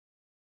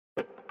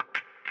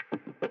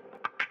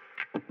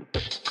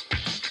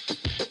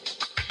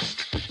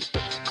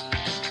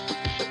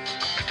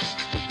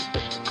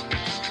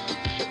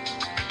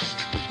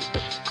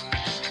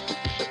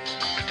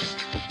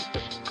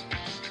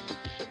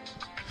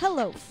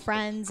Hello,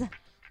 friends.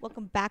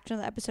 Welcome back to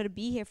another episode of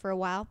Be Here for a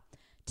While.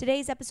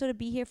 Today's episode of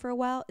Be Here for a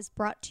While is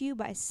brought to you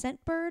by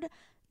Scentbird,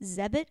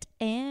 Zebit,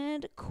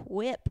 and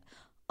Quip.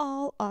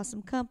 All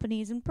awesome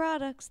companies and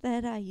products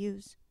that I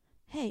use.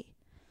 Hey,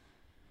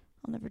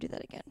 I'll never do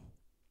that again.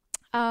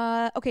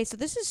 Okay, so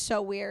this is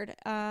so weird.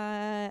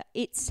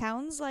 It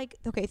sounds like,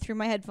 okay, through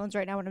my headphones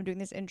right now when I'm doing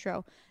this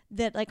intro,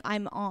 that like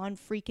I'm on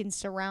freaking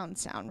surround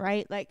sound,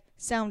 right? Like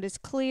sound is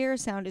clear,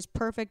 sound is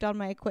perfect on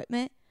my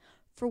equipment.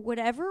 For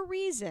whatever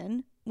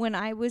reason, when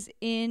I was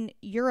in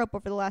Europe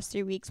over the last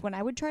 3 weeks, when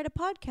I would try to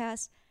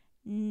podcast,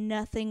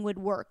 nothing would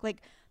work.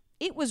 Like,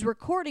 it was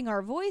recording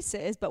our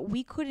voices, but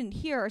we couldn't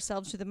hear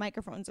ourselves through the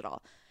microphones at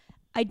all.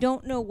 I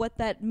don't know what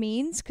that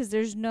means, because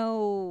there's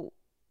no,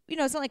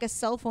 it's not like a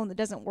cell phone that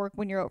doesn't work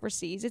when you're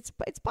overseas. It's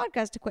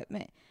podcast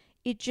equipment.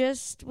 It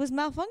just was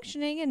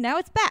malfunctioning, and now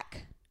it's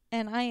back.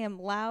 And I am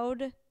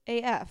loud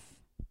AF.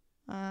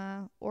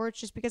 Or it's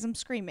just because I'm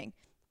screaming.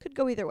 Could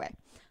go either way.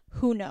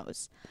 Who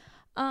knows?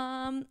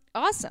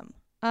 Awesome.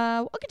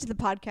 We'll get to the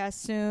podcast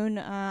soon.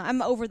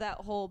 I'm over that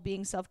whole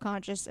being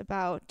self-conscious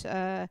about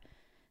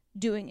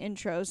doing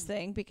intros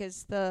thing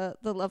because the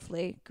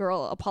lovely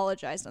girl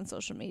apologized on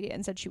social media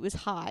and said she was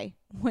high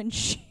when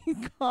she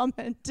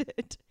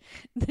commented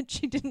that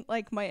she didn't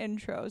like my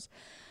intros.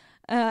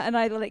 And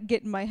I let it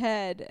get in my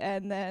head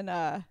and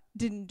then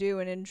didn't do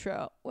an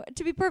intro.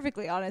 To be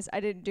perfectly honest, I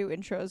didn't do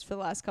intros for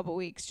the last couple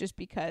weeks just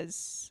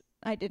because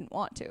I didn't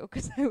want to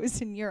because I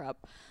was in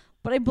Europe.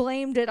 But I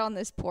blamed it on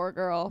this poor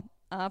girl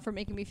for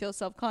making me feel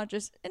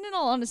self-conscious. And in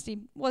all honesty,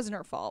 wasn't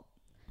her fault.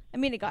 I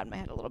mean, it got in my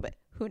head a little bit.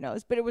 Who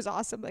knows? But it was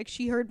awesome. Like,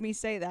 she heard me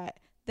say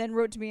that, then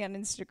wrote to me on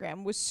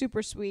Instagram, was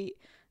super sweet,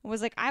 and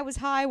was like, I was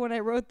high when I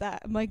wrote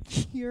that. I'm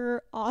like,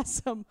 you're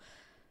awesome.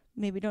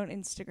 Maybe don't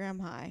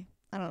Instagram high.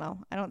 I don't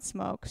know. I don't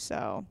smoke,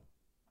 so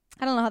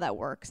I don't know how that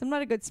works. I'm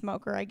not a good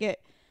smoker. I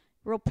get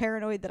real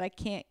paranoid that I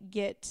can't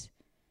get...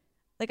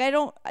 Like, I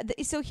don't...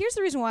 So here's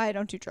the reason why I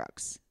don't do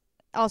drugs.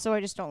 Also,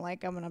 I just don't like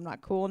them, and I'm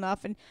not cool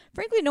enough. And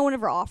frankly, no one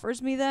ever offers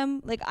me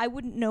them. Like, I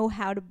wouldn't know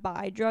how to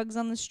buy drugs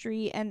on the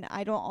street, and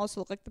I don't also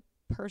look like the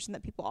person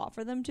that people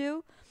offer them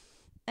to.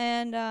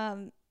 And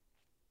I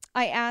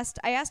asked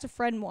a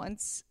friend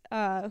once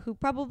who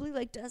probably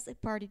like does like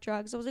party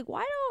drugs. I was like,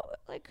 why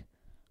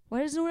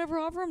does no one ever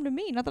offer them to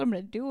me? Not that I'm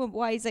gonna do them.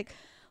 Why? He's like,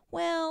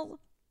 well,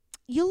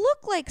 you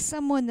look like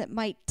someone that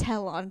might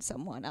tell on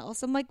someone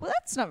else. I'm like, well,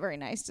 that's not very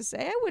nice to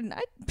say. I wouldn't.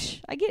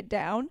 I get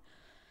down.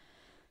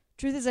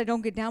 Truth is, I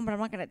don't get down, but I'm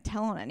not going to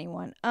tell on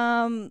anyone.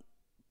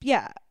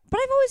 Yeah, but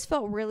I've always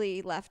felt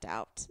really left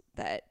out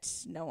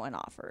that no one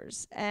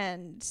offers.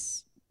 And,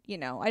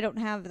 I don't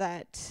have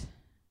that,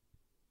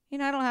 I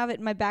don't have it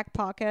in my back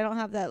pocket. I don't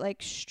have that,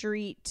 like,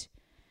 street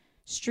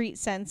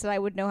sense that I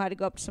would know how to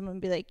go up to someone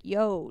and be like,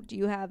 yo, do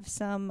you have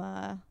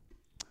some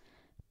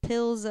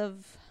pills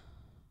of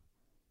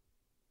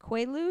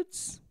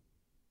Quaaludes?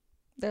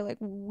 They're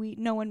like,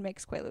 no one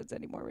makes Quaaludes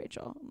anymore,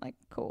 Rachel. I'm like,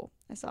 cool.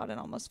 I saw it in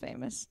Almost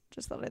Famous.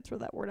 Just thought I'd throw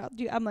that word out.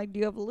 I'm like, do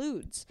you have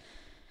ludes?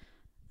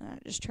 I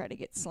just try to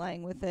get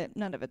slang with it.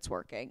 None of it's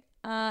working.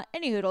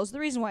 Anyhoodles, the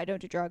reason why I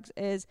don't do drugs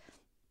is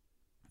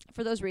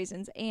for those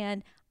reasons.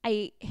 And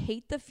I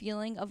hate the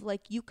feeling of,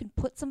 like, you can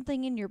put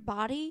something in your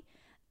body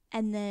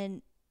and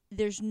then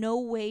there's no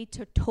way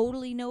to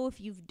totally know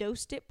if you've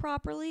dosed it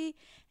properly.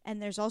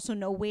 And there's also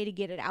no way to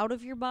get it out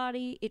of your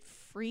body. It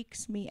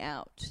freaks me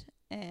out.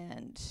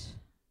 And...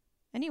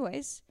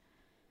 anyways,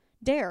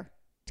 dare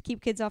to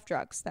keep kids off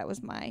drugs. That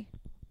was my...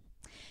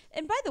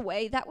 And by the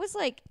way, that was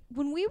like,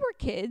 when we were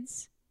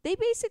kids, they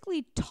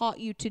basically taught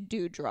you to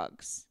do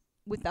drugs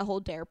with the whole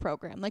DARE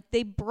program. Like,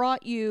 they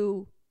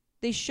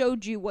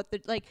showed you what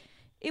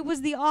it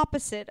was the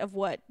opposite of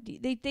what,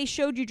 they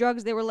showed you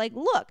drugs. They were like,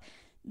 look,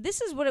 this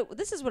is what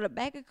a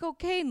bag of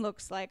cocaine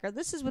looks like, or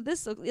this is what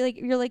this looks like.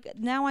 You're like,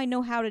 now I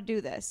know how to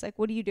do this. Like,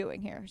 what are you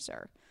doing here,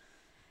 sir?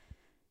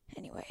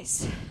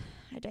 Anyways...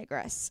 I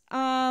digress.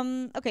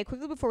 Okay,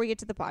 quickly before we get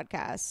to the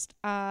podcast,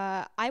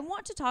 I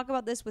want to talk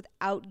about this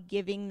without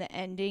giving the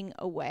ending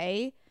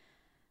away.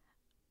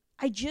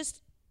 I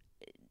just,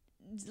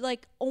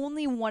 like,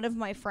 only one of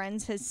my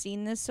friends has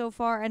seen this so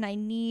far, and I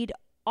need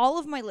all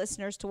of my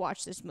listeners to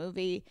watch this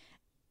movie.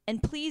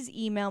 And please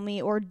email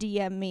me or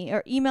DM me,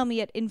 or email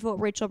me at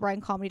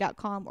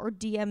info@rachelbriencomedy.com or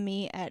DM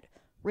me at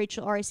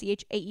Rachel,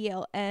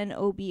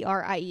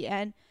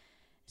 RACHAELNOBRIEN.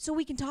 So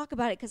we can talk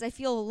about it, because I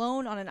feel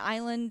alone on an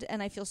island,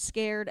 and I feel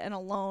scared and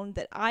alone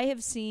that I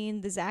have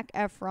seen the Zac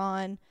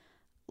Efron,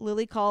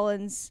 Lily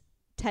Collins,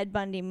 Ted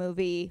Bundy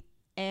movie,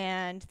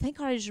 and thank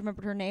God I just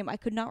remembered her name. I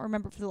could not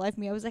remember for the life of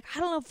me. I was like, I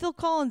don't know, Phil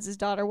Collins'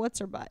 daughter, what's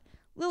her butt?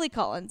 Lily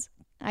Collins.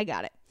 I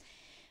got it.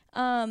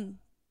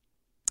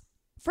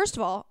 First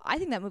of all, I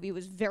think that movie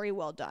was very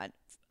well done.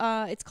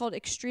 It's called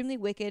Extremely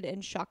Wicked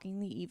and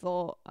Shockingly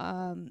Evil.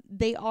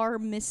 They are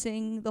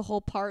missing the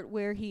whole part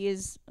where he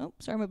is... Oh,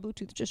 sorry, my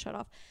Bluetooth just shut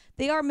off.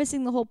 They are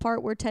missing the whole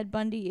part where Ted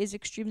Bundy is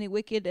extremely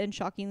wicked and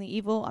shockingly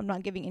evil. I'm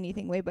not giving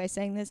anything away by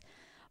saying this.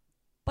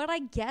 But I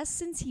guess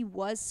since he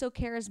was so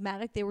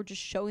charismatic, they were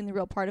just showing the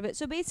real part of it.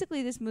 So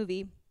basically, this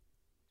movie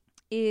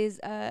is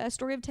a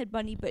story of Ted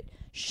Bundy, but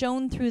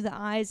shown through the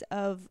eyes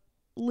of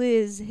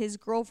Liz, his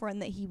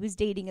girlfriend that he was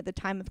dating at the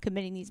time of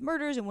committing these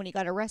murders and when he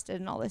got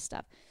arrested and all this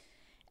stuff.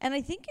 And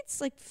I think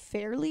it's like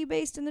fairly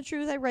based in the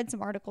truth. I read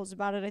some articles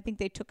about it. I think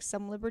they took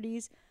some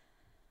liberties.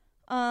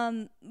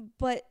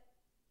 But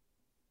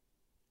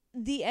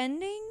the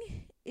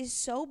ending is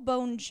so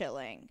bone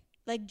chilling.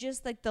 Like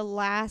just like the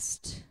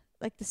last,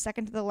 like the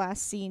second to the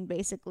last scene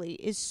basically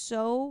is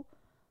so,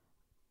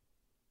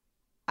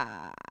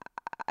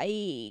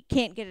 I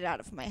can't get it out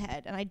of my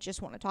head and I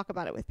just want to talk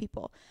about it with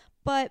people.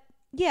 But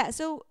yeah,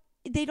 so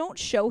they don't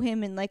show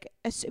him in like,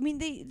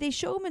 they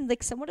show him in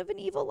like somewhat of an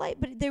evil light,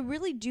 but they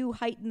really do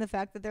heighten the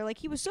fact that they're like,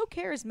 he was so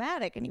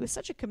charismatic and he was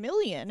such a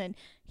chameleon and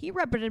he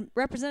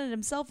represented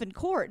himself in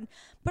court.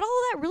 But all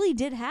of that really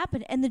did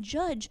happen. And the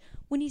judge,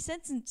 when he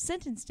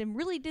sentenced him,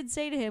 really did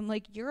say to him,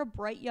 like, you're a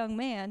bright young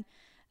man.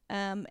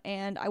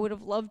 And I would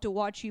have loved to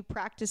watch you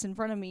practice in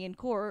front of me in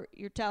court.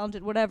 You're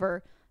talented,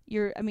 whatever.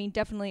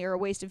 Definitely are a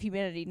waste of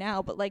humanity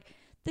now. But like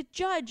the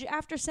judge,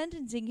 after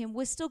sentencing him,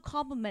 was still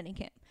complimenting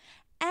him.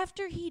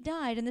 After he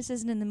died, and this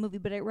isn't in the movie,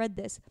 but I read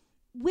this,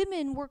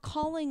 women were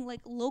calling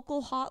like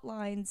local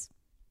hotlines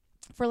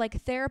for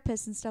like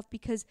therapists and stuff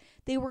because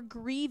they were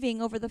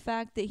grieving over the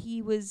fact that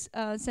he was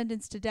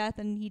sentenced to death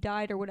and he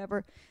died or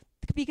whatever,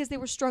 because they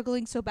were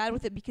struggling so bad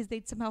with it because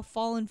they'd somehow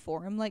fallen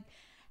for him. Like,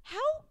 how?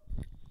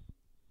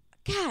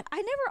 God,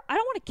 I don't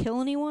want to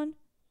kill anyone,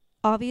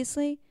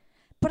 obviously,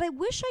 but I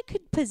wish I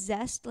could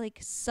possess like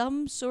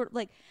some sort,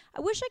 like,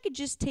 I wish I could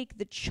just take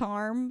the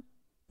charm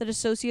that a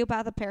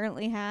sociopath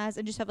apparently has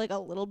and just have like a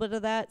little bit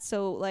of that,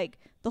 so like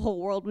the whole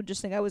world would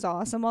just think I was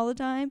awesome all the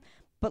time,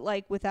 but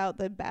like without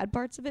the bad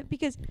parts of it,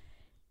 because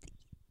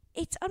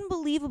it's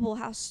unbelievable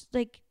how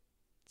like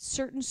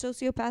certain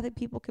sociopathic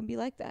people can be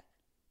like that.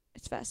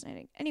 It's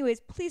fascinating. Anyways,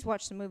 please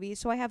watch the movie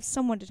so I have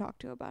someone to talk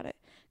to about it,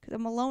 because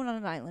I'm alone on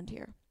an island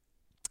here.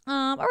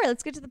 All right,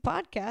 let's get to the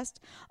podcast.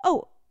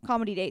 Oh,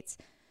 comedy dates.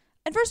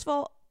 And first of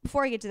all,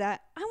 before I get to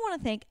that, I want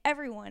to thank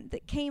everyone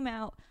that came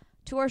out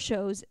to our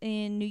shows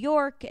in New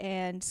York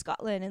and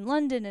Scotland and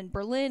London and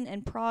Berlin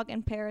and Prague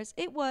and Paris.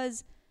 It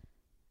was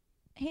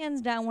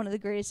hands down one of the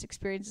greatest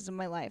experiences of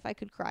my life. I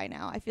could cry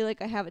now. I feel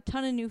like I have a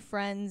ton of new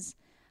friends.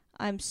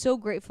 I'm so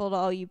grateful to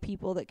all you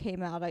people that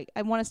came out.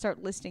 I want to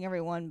start listing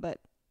everyone, but,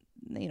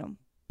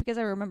 because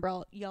I remember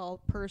all y'all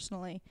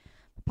personally,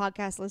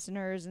 podcast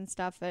listeners and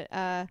stuff, but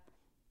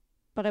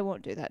I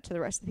won't do that to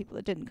the rest of the people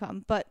that didn't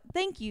come. But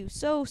thank you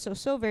so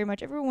very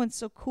much. Everyone's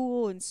so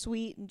cool and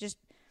sweet and just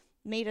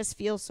made us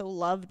feel so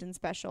loved and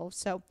special.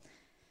 So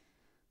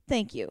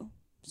thank you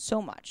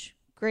so much.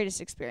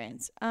 Greatest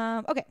experience.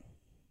 Okay.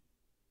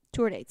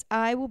 Tour dates.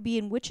 I will be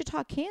in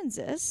Wichita,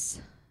 Kansas,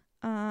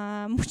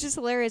 which is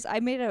hilarious. I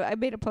made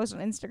a post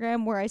on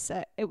Instagram where I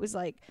said it was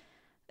like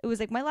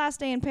my last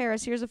day in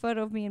Paris. Here's a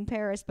photo of me in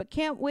Paris, but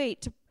can't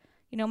wait to,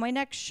 my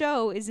next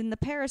show is in the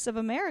Paris of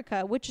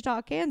America,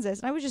 Wichita, Kansas.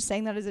 And I was just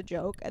saying that as a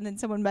joke. And then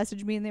someone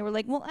messaged me and they were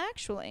like, well,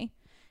 actually,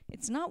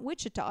 it's not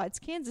Wichita, it's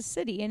Kansas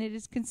City, and it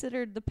is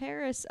considered the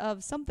Paris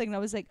of something. And I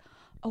was like,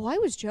 oh, I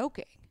was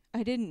joking.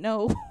 I didn't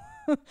know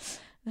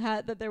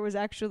that there was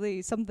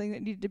actually something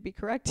that needed to be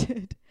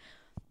corrected.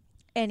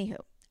 Anywho,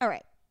 all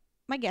right.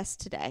 My guests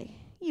today,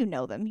 you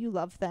know them, you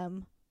love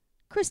them.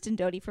 Kristen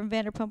Doute from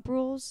Vanderpump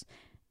Rules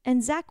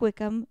and Zack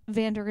Wickham,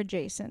 Vander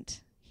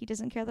Adjacent. He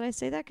doesn't care that I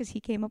say that because he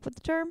came up with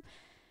the term.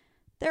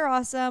 They're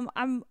awesome.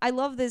 I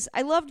love this.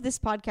 I loved this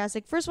podcast.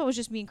 Like, first of all, it was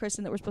just me and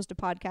Kristen that were supposed to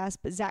podcast,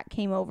 but Zack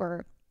came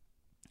over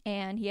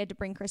and he had to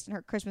bring Kristen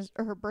her Christmas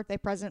or her birthday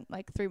present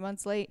like 3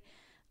 months late.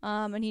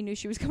 And he knew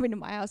she was coming to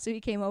my house, so he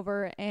came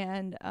over,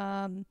 and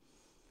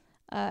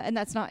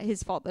that's not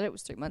his fault that it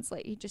was 3 months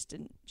late.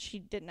 She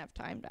didn't have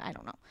time to, I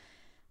don't know.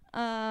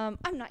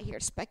 I'm not here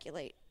to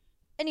speculate.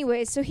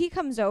 Anyway, so he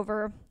comes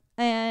over,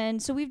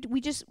 and so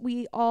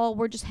we all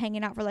were just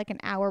hanging out for like an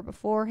hour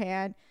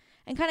beforehand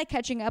and kind of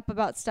catching up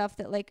about stuff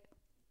that like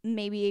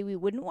maybe we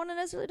wouldn't want to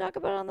necessarily talk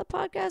about on the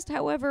podcast.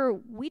 However,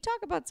 we talk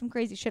about some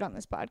crazy shit on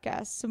this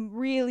podcast. Some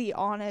really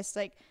honest,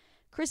 like,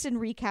 Kristen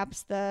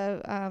recaps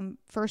the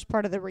first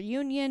part of the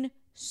reunion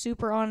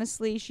super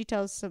honestly. She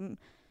tells some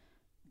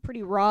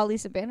pretty raw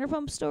Lisa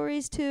Vanderpump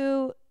stories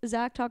too.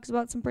 Zack talks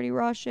about some pretty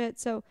raw shit.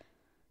 So,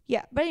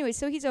 yeah. But anyway,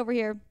 so he's over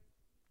here.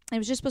 It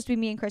was just supposed to be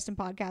me and Kristen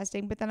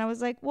podcasting. But then I was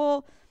like,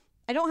 well,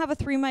 I don't have a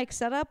 3-mic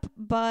setup,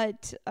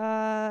 but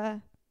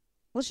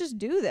let's just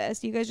do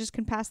this. You guys just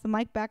can pass the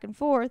mic back and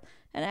forth.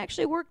 And it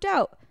actually worked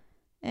out.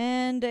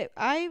 And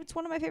it's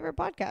one of my favorite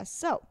podcasts.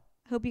 So,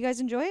 hope you guys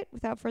enjoy it.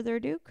 Without further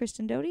ado,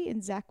 Kristen Doute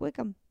and Zack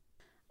Wickham.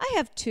 I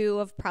have two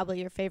of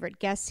probably your favorite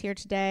guests here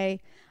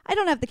today. I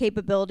don't have the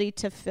capability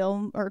to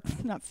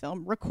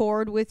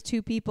record with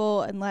two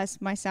people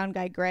unless my sound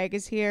guy Greg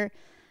is here.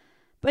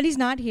 But he's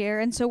not here,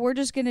 and so we're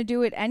just going to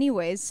do it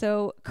anyways.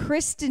 So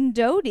Kristen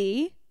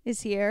Doute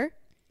is here.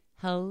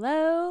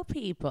 Hello,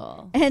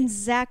 people. And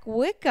Zack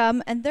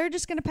Wickham, and they're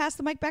just going to pass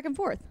the mic back and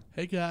forth.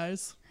 Hey,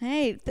 guys.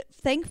 Hey,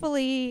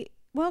 thankfully,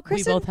 Well,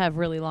 Kristen, We both have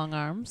really long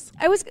arms.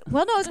 I was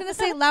going to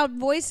say loud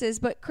voices,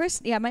 but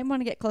Kristen, I might want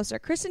to get closer.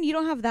 Kristen, you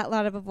don't have that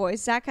loud of a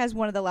voice. Zack has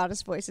one of the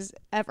loudest voices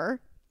ever.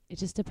 It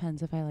just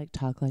depends if I like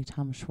talk like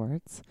Tom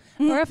Schwartz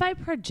or if I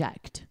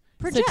project.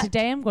 Project. So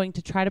today I'm going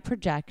to try to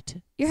project.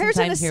 Your hair's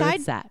in a here side.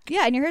 with Zack.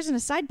 Yeah, and your hair's in a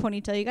side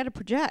ponytail. You got to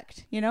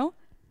project, you know?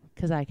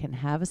 Because I can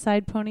have a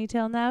side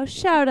ponytail now.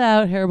 Shout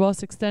out Hair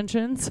Boss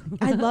Extensions.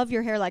 I love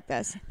your hair like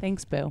this.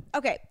 Thanks, boo.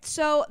 Okay,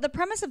 so the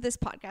premise of this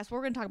podcast, we're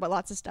going to talk about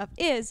lots of stuff,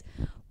 is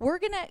we're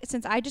going to,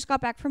 since I just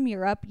got back from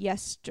Europe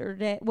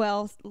yesterday,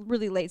 well,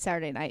 really late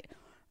Saturday night,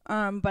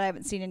 but I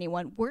haven't seen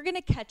anyone, we're going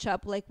to catch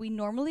up like we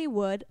normally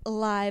would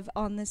live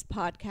on this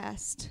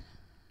podcast.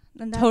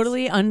 And that's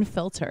Totally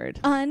unfiltered.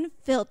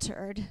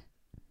 unfiltered.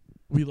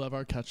 We love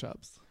our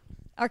catch-ups.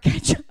 Our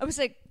ketchup. I was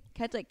like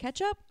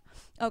ketchup?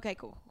 Okay,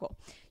 cool.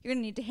 You're going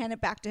to need to hand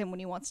it back to him when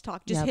he wants to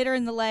talk. Just Yep. hit her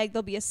in the leg.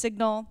 There'll be a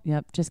signal.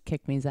 Yep, just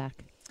kick me,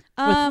 Zack.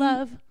 With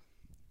love.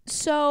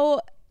 So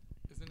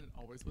Isn't it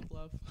always with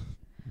love?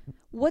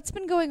 what's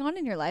been going on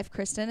in your life,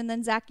 Kristen? And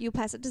then Zack, you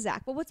pass it to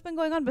Zack. But what's been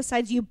going on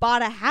besides you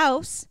bought a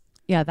house?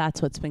 Yeah,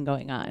 that's what's been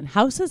going on.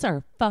 Houses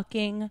are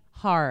fucking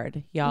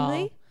hard, y'all.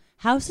 Really?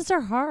 Houses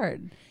are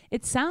hard.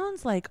 It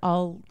sounds like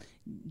all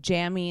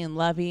jammy and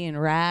lovey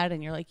and rad,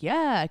 and you're like,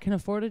 yeah, I can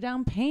afford a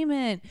down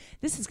payment.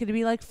 This is going to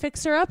be like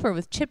Fixer Upper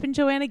with Chip and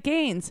Joanna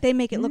Gaines. They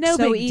make it look no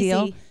so big easy.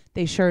 deal.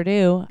 They sure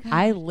do. God.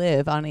 I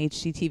live on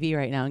HGTV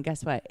right now, and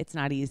guess what? It's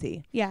not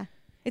easy. Yeah.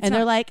 It's And not,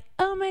 they're like,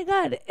 oh my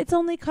God, it's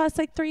only cost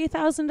like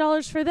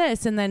 $3,000 for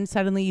this. And then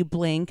suddenly you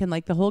blink and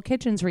like the whole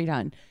kitchen's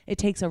redone. It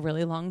takes a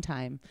really long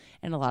time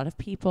and a lot of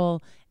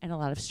people and a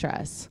lot of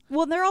stress.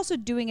 well, they're also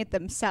doing it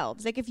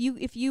themselves. Like if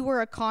you were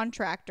a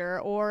contractor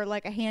or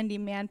like a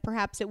handyman,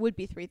 perhaps it would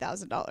be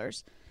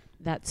 $3,000.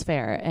 That's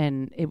fair.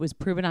 And it was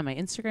proven on my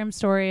Instagram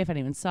story, if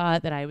anyone saw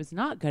it, that I was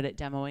not good at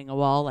demoing a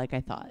wall like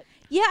I thought.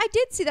 Yeah, I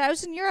did see that. I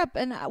was in Europe,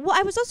 and I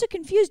was also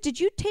confused. Did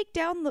you take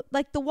down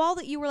the wall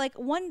that you were like,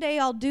 one day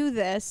I'll do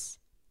this?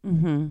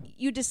 Mm-hmm.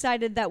 You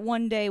decided that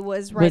one day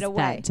was right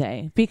away. That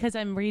day, because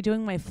I'm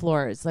redoing my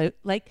floors.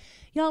 Like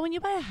y'all, when you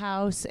buy a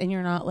house and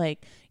you're not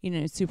like,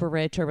 super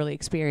rich or really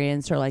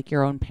experienced or like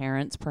your own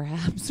parents,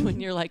 perhaps when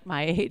you're like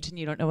my age and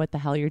you don't know what the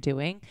hell you're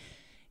doing,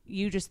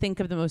 you just think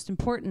of the most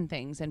important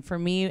things. And for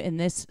me, in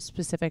this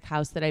specific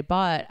house that I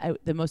bought,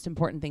 the most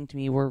important thing to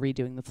me were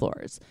redoing the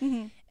floors.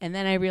 Mm-hmm. And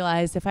then I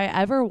realized if I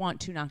ever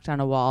want to knock down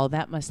a wall,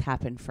 that must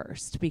happen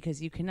first,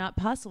 because you cannot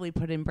possibly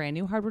put in brand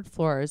new hardwood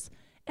floors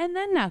and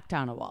then knock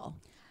down a wall.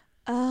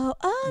 Oh,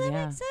 that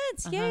Yeah. makes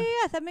sense. Uh-huh.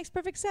 Yeah, that makes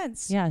perfect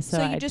sense. Yeah, so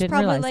you I just didn't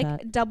probably realize like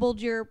that.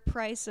 doubled your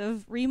price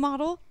of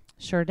remodel.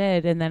 Sure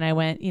did. And then I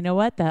went, you know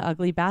what? The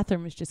ugly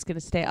bathroom is just going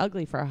to stay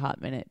ugly for a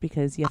hot minute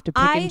because you have to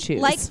pick and choose.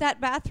 I like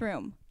that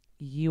bathroom.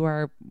 You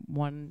are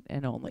one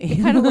and only.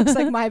 It kind of looks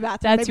like my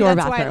bathroom. That's Maybe your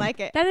that's bathroom. why I like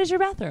it. That is your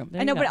bathroom. There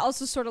I know, you but it go.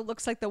 also sort of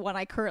looks like the one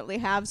I currently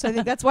have. So I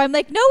think that's why I'm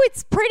like, no,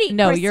 it's pretty.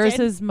 No, Kristen. yours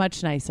is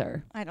much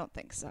nicer. I don't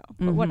think so.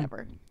 But Mhm.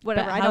 whatever. But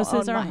I don't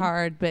houses own are mine.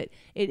 hard, but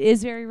it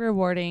is very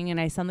rewarding.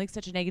 And I sound like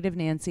such a negative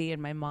Nancy. And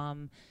my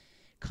mom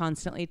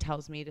constantly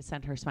tells me to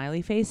send her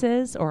smiley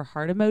faces or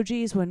heart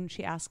emojis when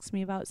she asks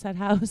me about said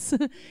house,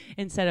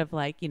 instead of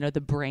like, the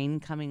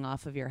brain coming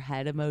off of your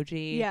head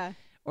emoji. Yeah.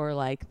 Or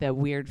like the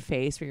weird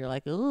face where you're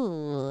like,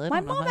 ooh.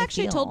 My mom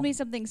actually told me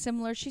something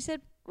similar. She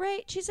said,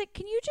 she's like,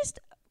 can you just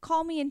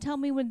call me and tell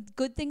me when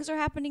good things are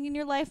happening in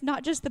your life,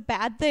 not just the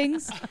bad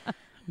things?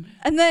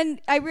 And then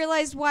I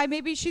realized why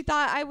maybe she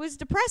thought I was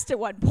depressed at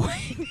one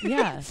point.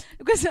 Yeah.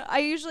 Because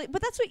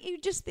but that's what you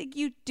just think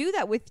you do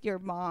that with your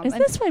mom. Is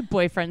And- this why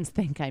boyfriends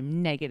think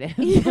I'm negative?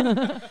 Well,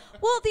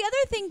 the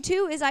other thing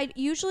too is I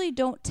usually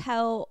don't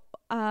tell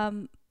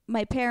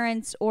my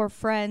parents or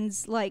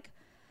friends like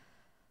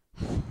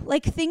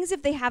things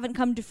if they haven't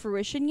come to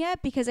fruition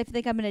yet, because I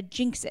think I'm going to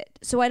jinx it.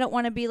 So I don't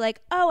want to be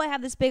like, oh, I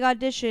have this big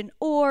audition,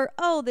 or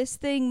oh, this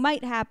thing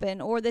might happen,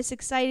 or this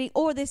exciting,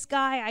 or this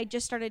guy I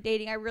just started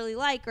dating I really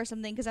like, or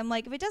something. Because I'm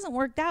like, if it doesn't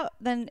work out,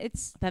 then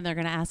it's Then they're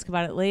going to ask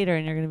about it later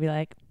and you're going to be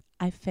like,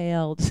 I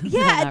failed.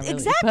 yeah, Not really,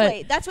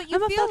 exactly. That's what you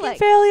I'm a feel fucking like.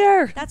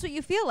 failure. That's what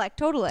you feel like.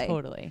 Totally.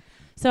 Totally.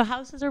 So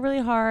houses are really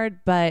hard,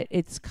 but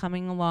it's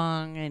coming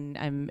along and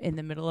I'm in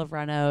the middle of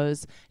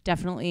renos.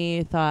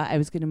 Definitely thought I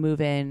was going to move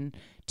in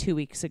 2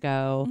 weeks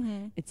ago.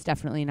 Mm-hmm. It's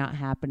definitely not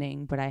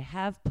happening, but I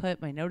have put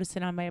my notice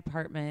in on my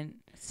apartment.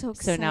 So So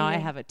exciting. now I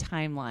have a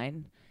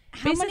timeline.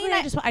 How Basically, many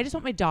I just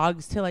want my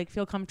dogs to like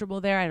feel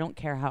comfortable there. I don't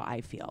care how I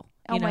feel.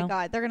 Oh you my know?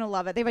 God, they're gonna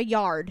love it. They have a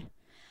yard.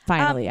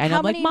 Finally. I know. how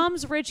I'm like, many-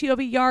 Mom's rich. You have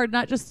a yard,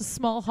 not just a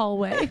small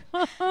hallway.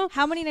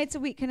 How many nights a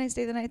week can I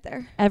stay the night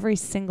there? Every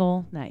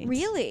single night.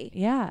 Really?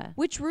 Yeah.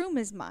 Which room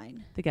is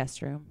mine? The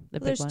guest room. The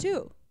big There's one.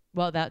 two.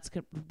 Well,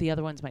 the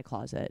other one's my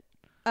closet.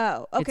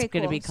 Oh, okay, It's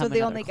going to cool. become So the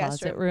another only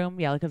guest closet room. room.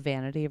 Yeah, like a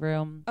vanity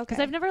room. Because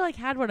Okay. I've never like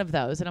had one of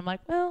those. And I'm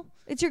like, well,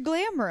 It's your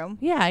glam room.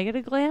 yeah, I get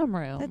a glam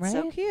room, That's right?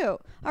 so cute.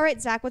 All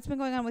right, Zack, what's been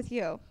going on with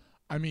you?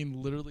 I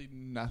mean, literally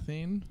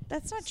nothing.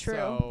 That's not true.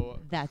 So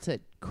That's a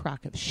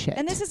crock of shit.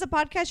 And this is a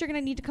podcast. You're going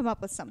to need to come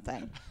up with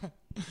something.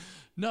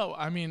 No,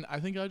 I mean, I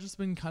think I've just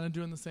been kind of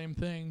doing the same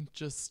thing.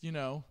 Just,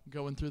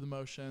 going through the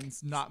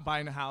motions, not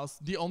buying a house.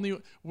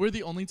 We're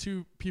the only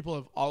two people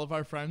of all of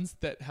our friends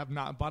that have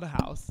not bought a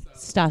house.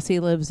 So. Stassi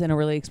lives in a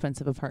really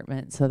expensive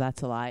apartment, so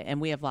that's a lie. And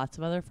we have lots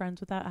of other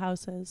friends without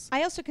houses.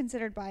 I also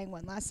considered buying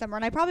one last summer,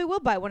 and I probably will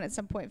buy one at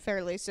some point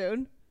fairly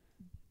soon.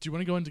 Do you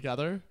want to go in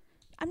together?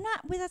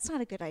 That's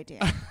not a good idea.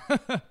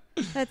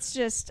 That's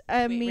just,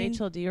 Wait,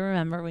 Rachel, do you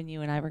remember when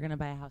you and I were going to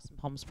buy a house in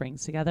Palm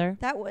Springs together?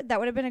 That would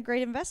have been a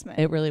great investment.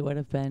 It really would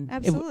have been.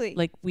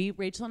 Absolutely.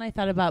 Rachel and I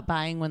thought about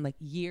buying one like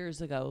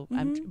years ago,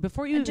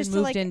 before you And even just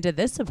to, moved into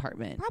this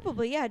apartment.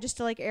 Probably, yeah, just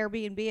to like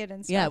Airbnb it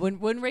and stuff. Yeah,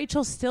 when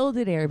Rachel still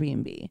did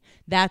Airbnb,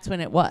 that's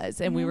when it was.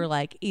 And we were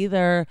like,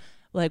 either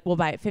like we'll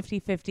buy it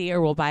 50-50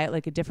 or we'll buy it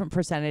like a different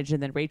percentage,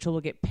 and then Rachel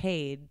will get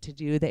paid to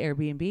do the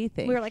Airbnb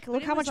thing. We were like,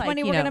 look how much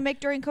money we're going to make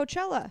during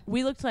Coachella.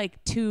 We looked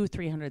like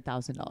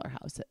 $200,000-$300,000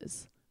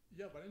 houses.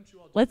 Yeah, why didn't you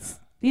all do Let's,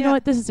 that? you know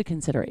what? This is a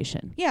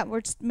consideration. Yeah,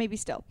 we're just maybe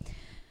still.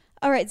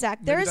 All right, Zach,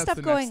 there Maybe is that's stuff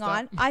the going next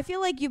on. step. I feel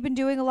like you've been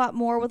doing a lot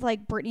more with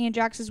like Brittany and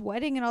Jax's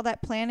wedding and all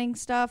that planning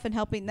stuff and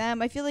helping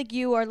them. I feel like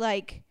you are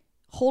like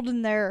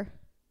holding their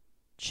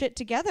shit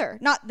together.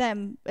 Not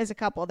them as a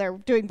couple. They're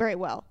doing very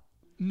well.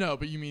 No,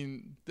 but you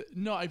mean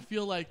no? I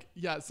feel like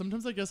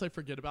sometimes I guess I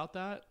forget about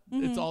that.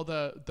 It's all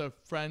the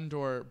friend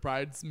or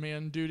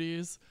bridesman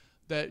duties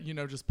that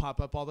just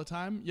pop up all the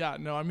time. Yeah,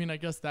 no, I mean I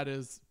guess that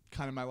is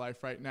kind of my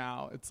life right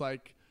now. It's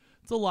like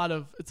it's a lot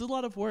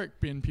of work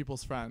being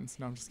people's friends.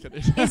 No, I'm just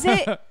kidding.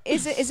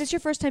 Is this your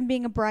first time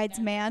being a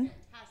bridesman?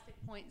 Fantastic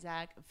point,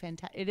 Zach.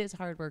 It is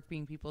hard work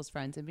being people's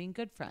friends and being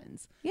good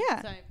friends.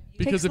 Yeah. So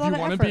Because Takes a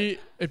lot of effort.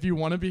 if you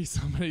want to be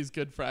somebody's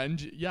good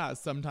friend,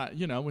 sometimes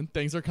when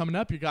things are coming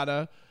up, you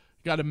gotta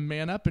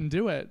man up and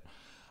do it.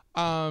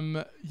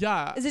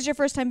 Is this your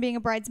first time being a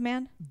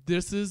bridesman?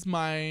 This is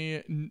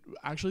my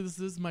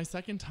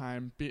second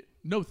time.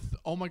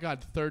 Oh my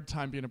God, third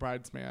time being a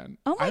bridesman.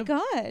 Oh my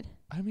God.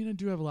 I mean, I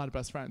do have a lot of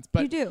best friends,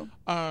 but You do.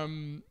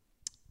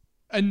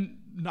 And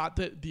not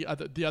that the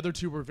other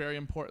two were very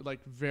important,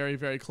 like very,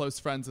 very close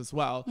friends as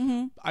well.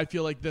 I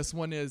feel like this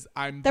one is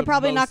They're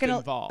probably not going to.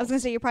 involved. I was going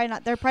to say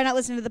they're probably not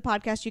listening to the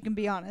podcast. You can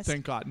be honest.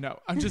 Thank God. No,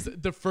 I'm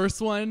just the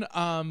first one.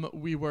 I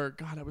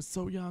was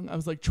so young. I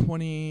was like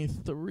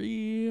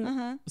 23.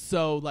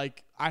 So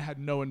like I had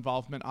no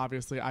involvement.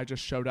 Obviously, I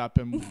just showed up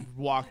and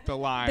walked the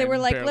line. They were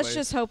like, barely. let's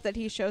just hope that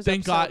he shows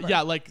Thank up. God.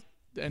 sober.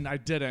 Yeah. And I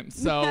didn't.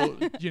 So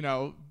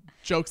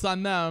joke's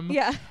on them.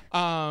 Yeah.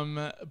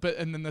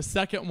 And then the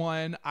second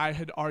one, I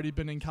had already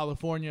been in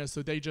California,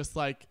 so they just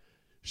like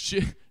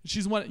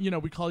she's one.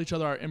 We call each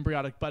other our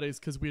embryonic buddies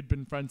because we had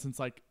been friends since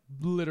like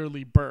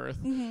literally birth.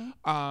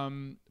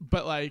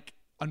 But like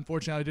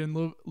unfortunately, I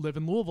didn't live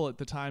in Louisville at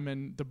the time,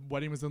 and the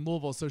wedding was in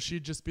Louisville, so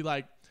she'd just be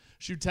like.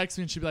 She would text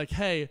me and she'd be like,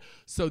 hey,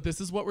 so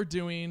this is what we're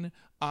doing.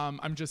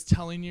 I'm just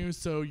telling you,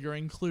 so you're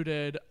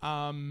included.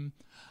 I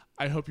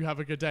hope you have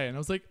a good day. And I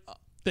was like,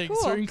 thanks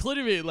Cool. for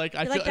including me. Like,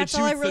 I You're feel like, and that's she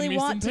all would I really send me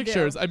some want to do.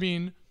 pictures. I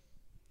mean,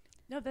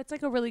 No, that's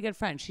like a really good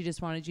friend. She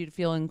just wanted you to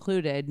feel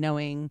included,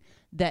 knowing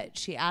that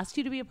she asked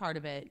you to be a part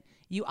of it.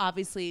 You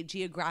obviously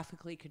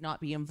geographically could not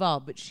be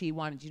involved, but she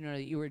wanted you to know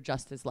that you were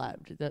just as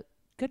loved.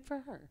 Good for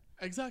her.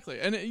 exactly.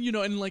 And,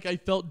 and like I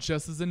felt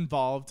just as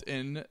involved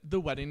in the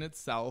wedding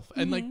itself.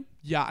 And like,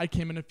 I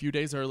came in a few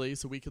days early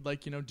so we could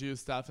like, do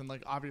stuff and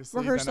like obviously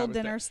then I Rehearsal, was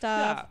dinner there.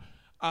 stuff.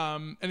 Yeah.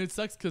 And it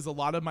sucks because a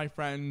lot of my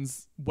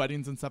friends'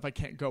 weddings and stuff I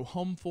can't go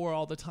home for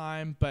all the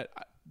time, but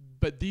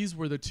these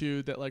were the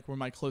two that like were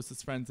my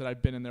closest friends that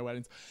I've been in their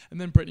weddings. And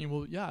then Brittany,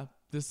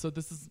 this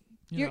is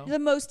You're the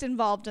most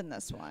involved in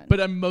this one.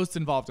 but I'm most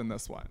involved in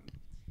this one.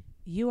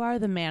 You are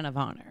the man of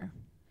honor.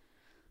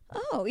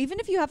 Oh, even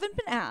if you haven't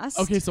been asked.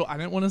 Okay, so I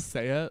didn't want to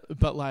say it,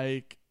 but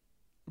like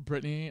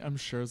Brittany, I'm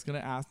sure is gonna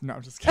ask. No,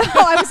 I'm just kidding.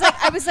 Oh,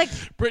 I was like,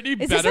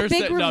 Brittany is this better a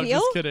big say. No, I'm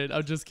reveal?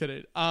 just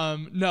kidding.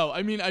 No,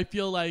 I mean I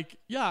feel like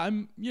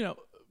I'm.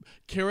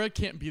 Kara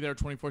can't be there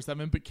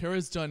 24/7, but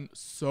Kara's done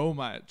so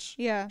much.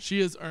 yeah. She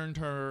has earned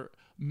her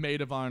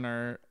maid of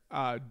honor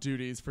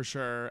duties for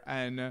sure,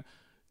 and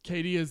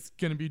Katie is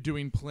going to be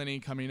doing plenty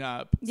coming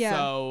up. Yeah.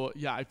 So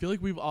I feel like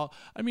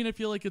I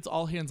feel like it's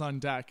all hands on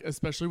deck,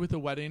 especially with a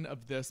wedding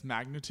of this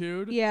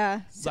magnitude.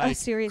 Yeah. Like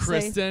Seriously.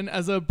 Kristen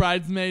as a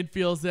bridesmaid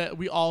feels it.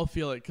 We all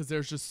feel it because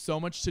there's just so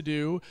much to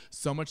do,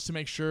 so much to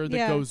make sure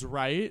that goes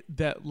right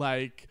that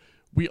like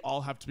we all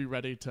have to be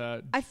ready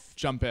to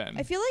jump in.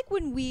 I feel like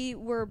when we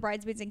were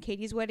bridesmaids in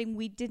Katie's wedding,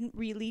 we didn't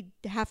really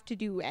have to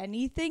do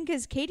anything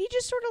because Katie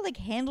just sort of like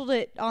handled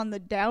it on the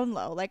down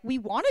low. Like we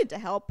wanted to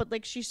help, but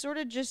like she sort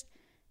of just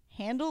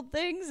handled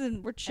things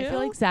and we're chill. I feel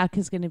like Zach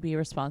is going to be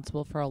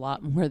responsible for a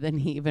lot more than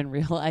he even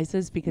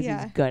realizes because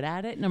he's good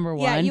at it, number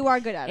one. Yeah, you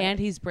are good at it. And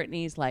he's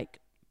Brittany's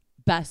like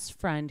best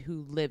friend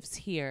who lives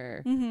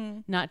here.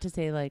 Not to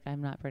say like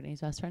I'm not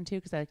Brittany's best friend too,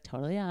 because I like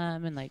totally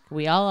am, and like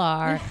we all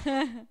are.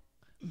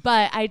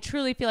 But I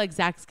truly feel like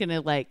Zach's gonna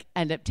like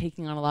end up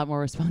taking on a lot more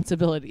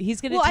responsibility.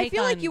 He's gonna. Well, take I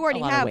feel on like you already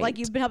a lot of have. weight. Like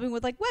you've been helping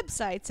with like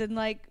websites and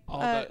like all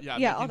all that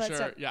that sure,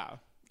 stuff. yeah.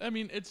 I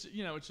mean, it's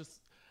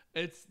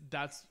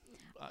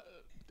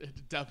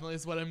It definitely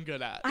is what I'm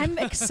good at. I'm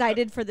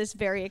excited for this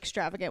very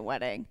extravagant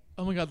wedding.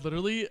 Oh my God,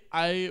 literally,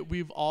 I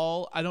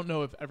don't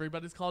know if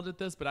everybody's called it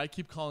this, but I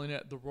keep calling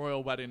it the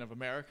Royal Wedding of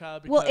America.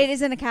 Because Well, it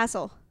is in a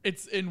castle.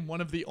 It's in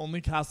one of the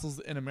only castles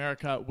in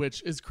America,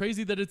 which is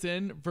crazy that it's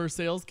in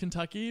Versailles,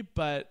 Kentucky,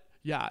 but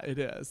yeah, it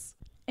is.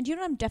 And you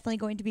know what I'm definitely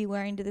going to be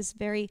wearing to this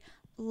very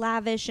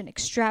lavish and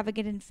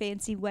extravagant and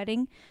fancy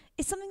wedding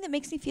is something that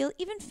makes me feel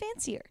even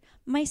fancier.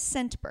 My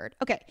scent bird.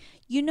 Okay,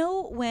 you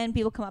know when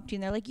people come up to you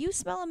and they're like, you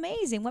smell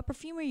amazing. What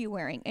perfume are you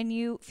wearing? And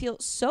you feel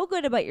so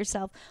good about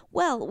yourself.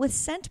 Well, with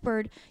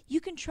Scentbird, you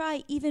can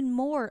try even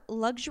more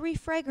luxury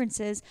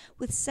fragrances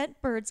with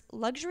Scentbird's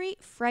luxury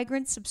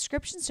fragrance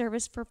subscription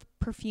service for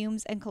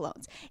perfumes and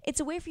colognes. It's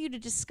a way for you to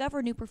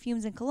discover new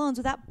perfumes and colognes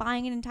without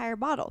buying an entire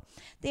bottle.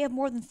 They have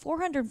more than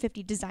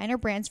 450 designer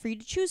brands for you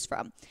to choose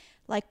from,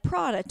 like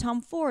Prada, Tom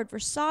Ford,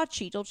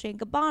 Versace, Dolce &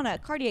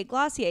 Gabbana, Cartier,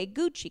 Glossier,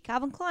 Gucci,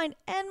 Calvin Klein,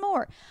 and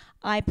more.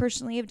 I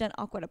personally have done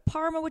Acqua di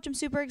Parma, which I'm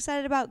super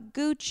excited about,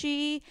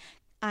 Gucci.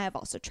 I have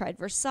also tried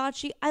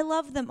Versace. I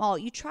love them all.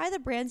 You try the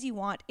brands you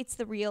want. It's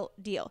the real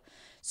deal.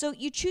 So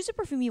you choose a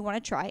perfume you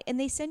want to try, and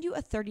they send you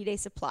a 30-day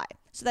supply.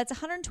 So that's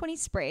 120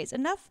 sprays,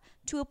 enough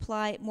to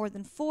apply more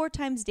than 4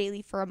 times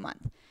daily for a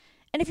month.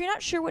 And if you're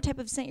not sure what type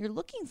of scent you're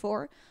looking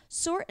for,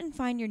 sort and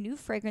find your new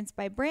fragrance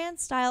by brand,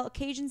 style,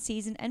 occasion,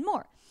 season, and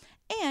more.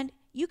 And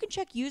you can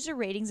check user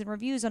ratings and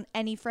reviews on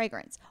any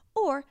fragrance,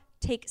 or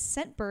take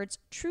Scentbird's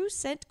True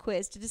Scent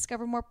Quiz to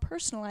discover more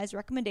personalized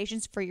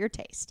recommendations for your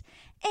taste.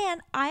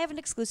 And I have an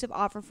exclusive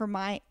offer for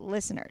my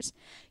listeners.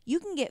 You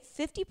can get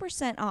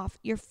 50% off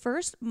your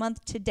first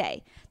month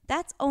today.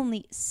 That's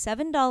only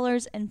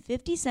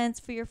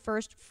 $7.50 for your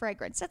first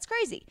fragrance. That's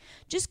crazy.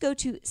 Just go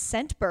to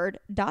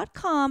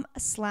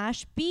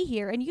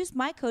scentbird.com/behere and use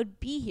my code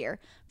BEHERE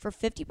for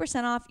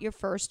 50% off your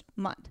first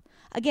month.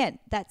 Again,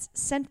 that's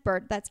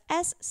Scentbird. That's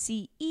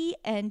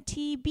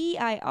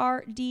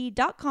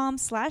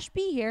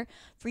SCENTBIRD.com/behere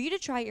for you to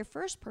try your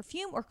first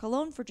perfume or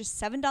cologne for just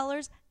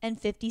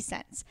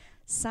 $7.50.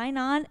 Sign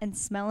on and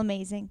smell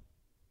amazing.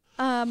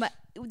 My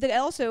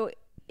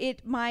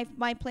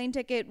plane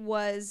ticket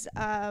was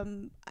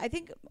I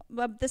think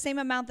the same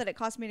amount that it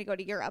cost me to go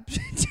to Europe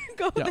to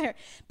go there.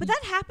 But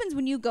that happens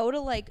when you go to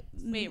like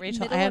Wait,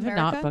 Rachel, Middle I have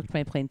America. not booked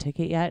my plane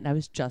ticket yet, and I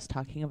was just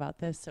talking about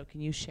this. So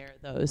can you share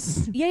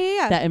those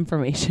Yeah. that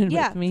information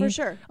with me? Yeah, for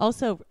sure.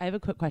 Also, I have a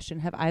quick question.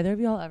 Have either of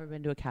y'all ever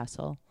been to a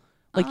castle?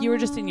 Like, you were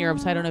just in Europe,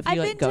 so I don't know if you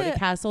I've go been to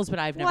castles, but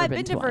I've never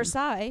been to one.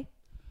 Versailles.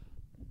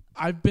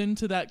 I've been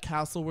to that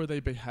castle where they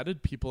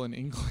beheaded people in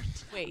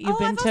England. Wait, you've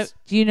been to?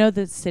 Do you know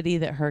the city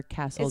that her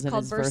castle is in?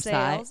 Called Is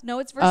Versailles. Versailles? No,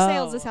 it's Versailles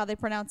Oh. is how they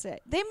pronounce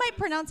it. They might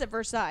pronounce it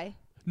Versailles,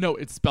 No,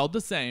 it's spelled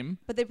the same,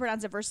 but they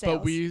pronounce it Versailles.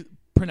 but we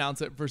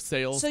pronounce it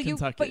Versailles,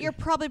 Kentucky. But you're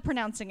probably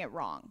pronouncing it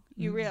wrong.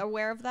 You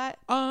aware of that?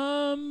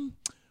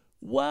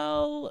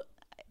 Well,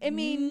 I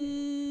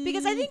mean,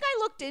 because I think I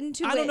looked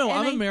into it. I don't know.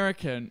 and I'm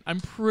American. I'm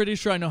pretty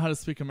sure I know how to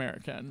speak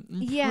American.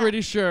 I'm Yeah.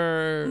 pretty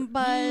sure.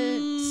 But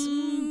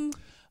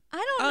I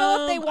don't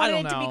know if they I wanted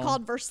don't it to be know.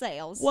 called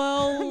Versailles.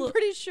 Well, I'm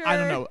pretty sure. I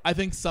don't know. I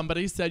think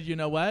somebody said, you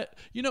know what?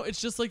 It's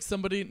just like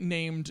somebody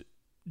named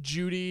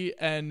Judy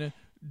and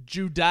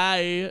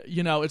Judai.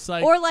 It's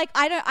like, Or like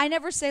I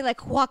never say like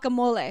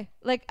guacamole.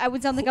 Like I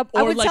would sound like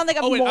sound like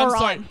a wait, moron. I'm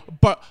sorry,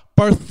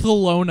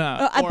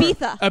 Barcelona, or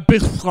Ibiza.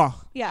 Ibiza.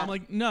 Yeah. I'm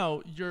like,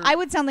 no, I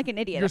would sound like an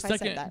idiot your if I said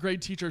second that.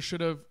 grade teacher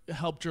should have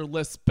helped your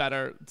lisp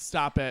better.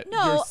 Stop it.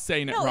 No, You're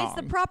saying it wrong. it's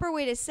the proper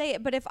way to say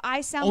it. But if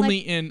I sound Only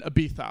like, in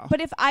Ibiza.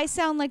 but if I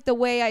sound like the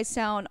way I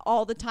sound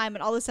all the time,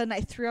 and all of a sudden I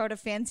threw out a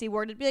fancy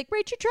word, it'd be like,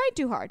 Rach, you tried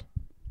too hard.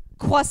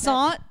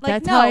 Croissant.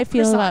 That's no, how I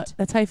feel croissant. about.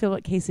 That's how I feel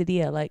about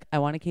quesadilla. Like, I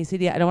want a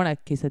quesadilla. I don't want a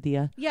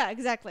quesadilla. Yeah,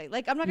 exactly.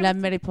 Like I'm not La gonna.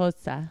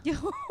 mariposa. You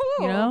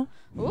know?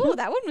 Ooh,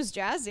 that one was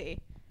jazzy.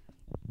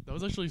 That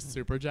was actually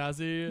super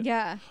jazzy.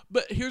 Yeah.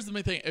 But here's the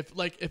main thing. If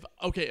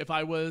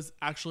I was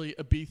actually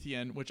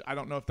Ibethian, which I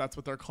don't know if that's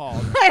what they're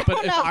called,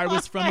 but if I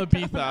was from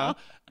Ibiza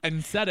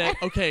and said it,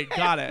 okay,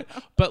 got it.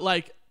 But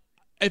like,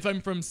 if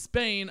I'm from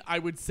Spain, I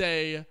would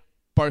say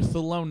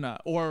Barcelona,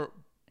 or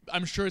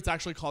I'm sure it's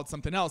actually called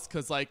something else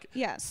because like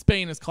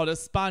Spain is called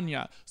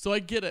España. So I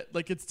get it.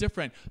 Like it's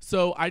different.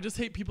 So I just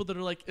hate people that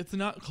are like, it's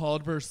not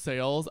called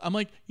Versailles. I'm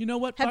like, you know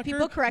what, Have fucker?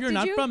 people corrected You're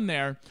not you? from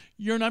there.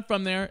 You're not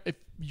from there. If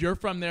you're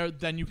from there,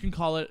 then you can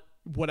call it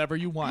whatever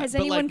you want. Has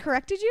But anyone like,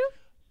 corrected you?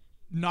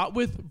 not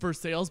with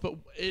Versailles, but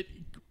it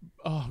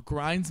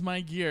grinds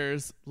my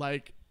gears.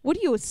 Like, What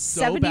are you,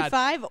 so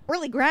 75?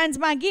 Really grinds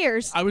my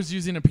gears. I was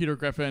using a Peter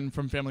Griffin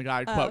from Family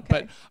Guy quote,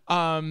 okay.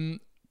 but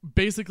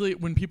basically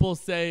when people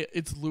say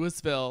it's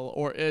Louisville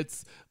or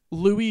it's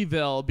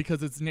Louisville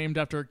because it's named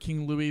after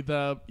King Louis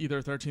the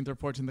either 13th or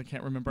 14th, I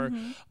can't remember.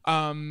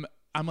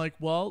 I'm like,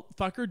 well,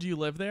 fucker, do you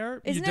live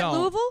there? Isn't you it don't.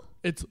 Louisville?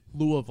 It's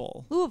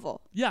Louisville.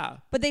 Louisville. Yeah.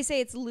 But they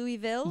say it's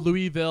Louisville?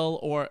 Louisville,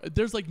 or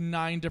there's like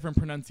 9 different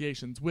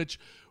pronunciations, which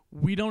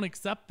we don't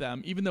accept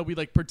them, even though we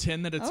like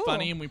pretend that it's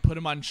funny and we put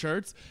them on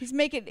shirts. He's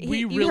making. We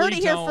you really heard it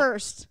here don't-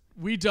 first.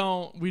 We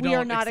don't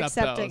are not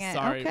accept accepting those. it.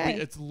 Sorry. Okay.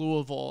 It's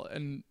Louisville,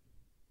 and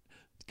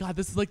God,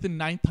 this is like the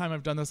 9th time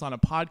I've done this on a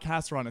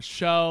podcast or on a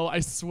show. I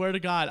swear to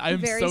God, I am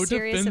Very so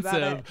serious about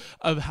defensive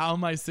of how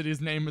my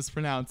city's name is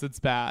pronounced. It's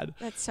bad.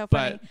 That's so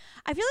But- funny.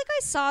 I feel like I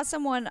saw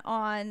someone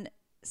on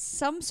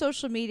some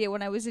social media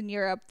when I was in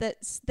Europe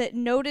that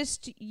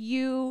noticed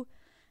you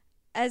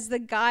as the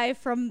guy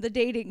from the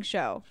dating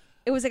show.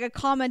 It was like a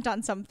comment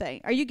on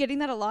something. Are you getting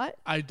that a lot?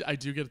 I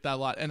do get that a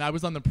lot. And I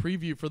was on the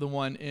preview for the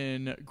one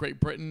in Great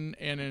Britain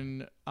and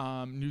in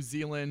New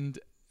Zealand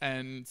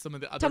and some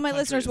of the other Tell my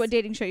countries. listeners what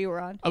dating show you were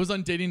on. I was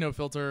on Dating No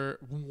Filter,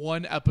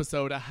 one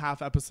episode, a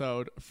half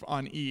episode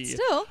on E.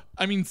 Still?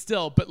 I mean,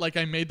 still, but like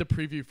I made the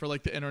preview for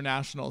like the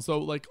international. So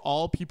like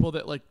all people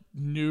that like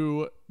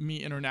knew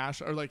me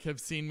international or like have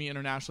seen me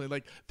internationally,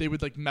 like they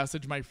would like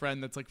message my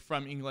friend that's like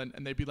from England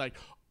and they'd be like,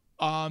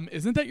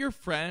 isn't that your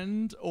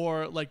friend?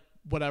 Or like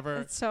whatever.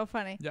 That's so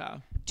funny.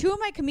 Yeah. 2 of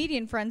my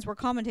comedian friends were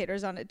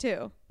commentators on it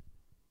too.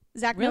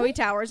 Zach Really? Noe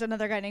Towers,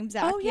 another guy named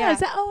Zack. Oh yeah.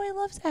 I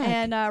love Zack.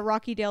 And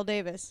Rocky Dale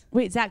Davis.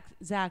 Wait,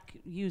 Zack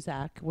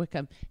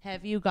Wickham.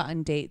 Have you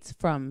gotten dates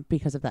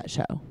because of that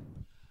show?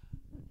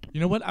 You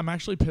know what? I'm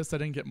actually pissed I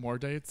didn't get more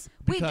dates.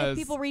 Wait, did Because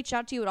people reach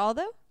out to you at all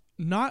though?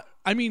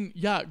 I mean,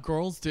 yeah,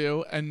 girls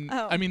do. And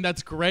Oh. I mean,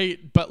 that's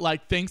great. But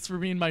like, thanks for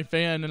being my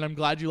fan. And I'm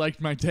glad you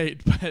liked my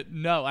date. But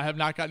no, I have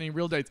not gotten any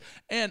real dates.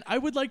 And I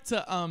would like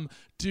to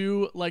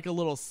do like a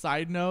little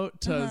side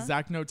note to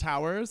Zack No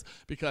Towers,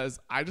 because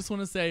I just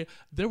want to say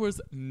there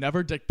was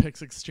never dick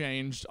pics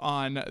exchanged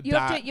on You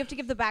have to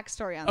give the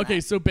backstory on that. Okay,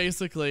 so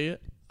basically,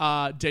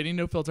 Dating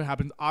No Filter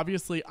happens.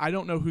 Obviously, I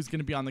don't know who's going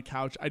to be on the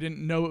couch. I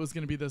didn't know it was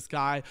going to be this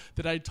guy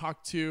that I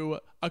talked to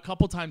a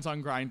couple times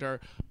on Grindr,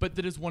 but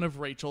that is one of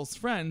Rachel's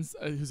friends,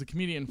 who's a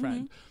comedian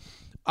friend.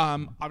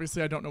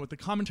 Obviously, I don't know what the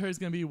commentary is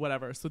going to be,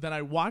 whatever. So then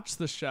I watch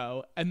the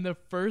show, and the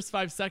first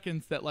 5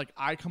 seconds that like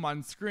I come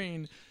on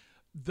screen,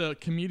 the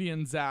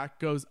comedian Zack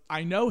goes,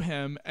 I know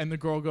him. And the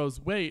girl goes,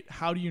 wait,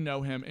 how do you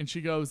know him? And she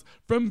goes,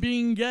 from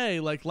being gay,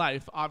 like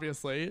life,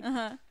 obviously,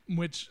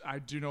 which I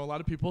do know a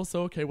lot of people.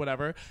 So, okay,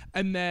 whatever.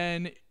 And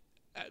then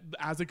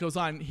as it goes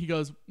on, he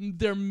goes,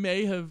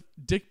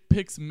 dick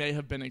pics may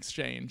have been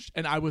exchanged.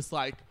 And I was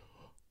like,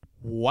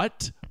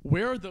 what?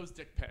 Where are those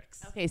dick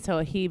pics? Okay, so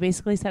he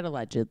basically said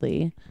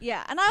allegedly.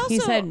 Yeah, and I also He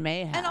said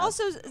may have. And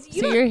also,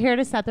 You're here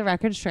to set the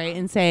record straight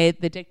and say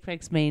the dick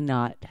pics may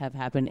not have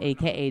happened,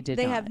 aka did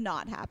they not. have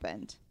not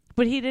happened.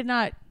 But he did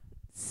not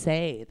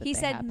say that He they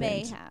said happened.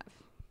 may have.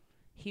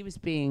 He was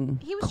being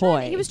He was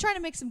coy. he was trying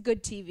to make some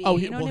good TV. Oh,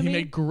 you know what I mean? he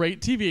made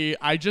great TV.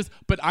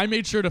 But I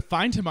made sure to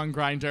find him on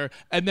Grindr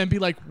and then be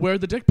like, where are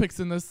the dick pics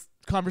in this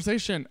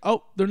conversation?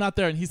 Oh, they're not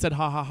there. And he said,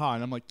 ha ha ha.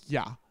 And I'm like,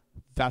 yeah,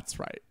 that's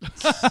right.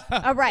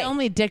 All right. The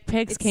only dick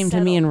pics It's came to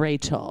me settled. and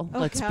Rachel. Oh,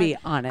 Let's God. be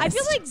honest. I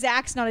feel like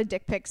Zach's not a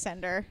dick pic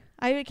sender.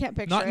 I can't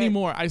picture Not it.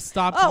 anymore. I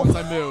stopped Oh. once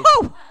I moved.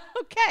 Oh,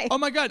 okay. Oh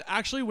my God!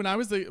 Actually, when I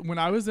was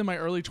in my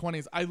early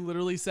 20s, I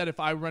literally said if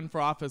I run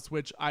for office,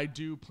 which I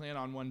do plan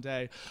on one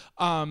day,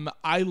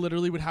 I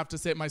literally would have to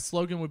say my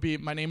slogan would be,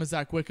 "My name is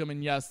Zack Wickham,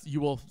 and yes,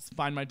 you will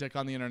find my dick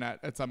on the internet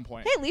at some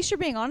point." Hey, at least you're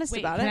being honest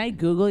Wait, about can it. I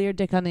Google your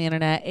dick on the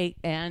internet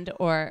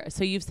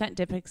so you've sent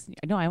dick pics?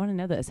 No, I want to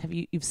know this.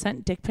 You've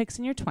sent dick pics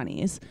in your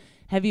 20s?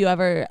 Have you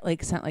ever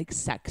like sent like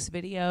sex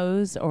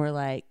videos or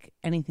like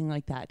anything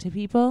like that to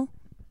people?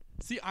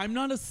 See, I'm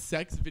not a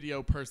sex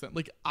video person.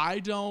 Like, I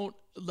don't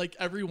like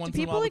every once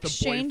in a while People with a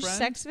exchange boyfriend.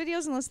 sex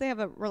videos unless they have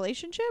a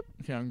relationship?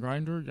 Okay, on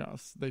Grindr,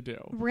 yes, they do.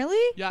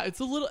 Really? Yeah,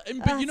 it's a little.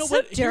 But you know so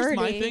what? Here's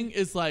my dirty. thing: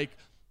 is like,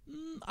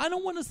 I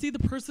don't want to see the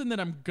person that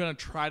I'm gonna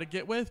try to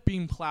get with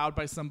being plowed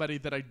by somebody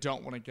that I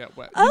don't want to get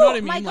with. You know what I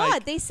mean? My God,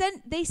 Like, they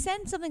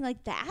send something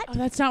like that. Oh,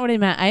 that's not what I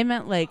meant. I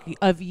meant like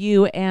of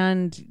you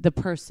and the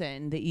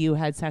person that you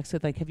had sex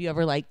with. Like, have you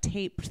ever like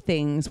taped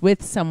things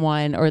with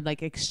someone or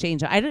like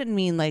exchanged? I didn't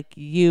mean like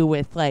you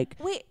with like,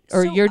 Wait,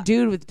 or so, your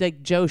dude with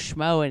like Joe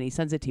Schmo and he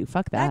sends it to you.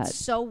 Fuck that. That's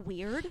so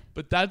weird.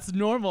 but that's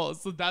normal.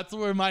 So that's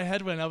where my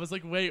head went. I was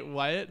like, wait,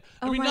 what? I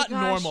Oh mean, my not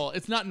gosh. normal.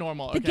 It's not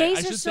normal. The okay, I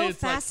gays are should say so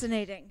it's like,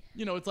 fascinating.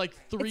 it's like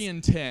 3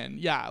 and 10.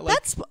 Yeah, like,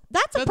 That's a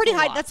that's pretty a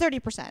high. lot. That's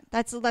 30%.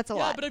 That's a yeah,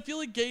 lot. but I feel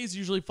like gays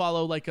usually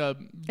follow like a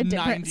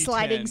different 90-10.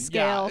 sliding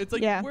scale. Yeah, it's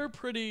like Yeah. we're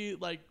pretty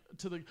like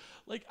to the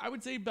like I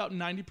would say about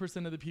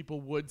 90% of the people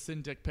would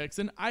send dick pics,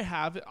 and I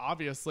have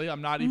obviously.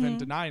 I'm not Mm-hmm. even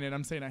denying it.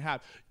 I'm saying I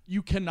have.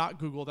 You cannot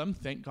Google them,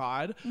 thank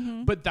God.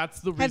 But that's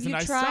the reason you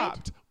I tried?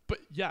 stopped. But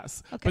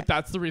yes, Okay. but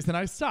that's the reason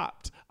I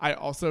stopped. I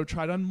also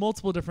tried on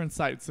multiple different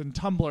sites and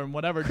Tumblr and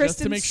whatever Kristen's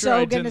just to make sure so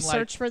I gonna didn't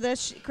search for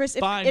this. Chris, if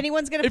Fine.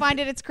 anyone's gonna If- find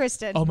it, it's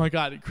Kristen. Oh my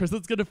God,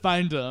 Kristen's gonna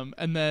find them,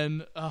 and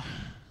then.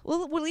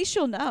 Well, at least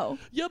you'll know.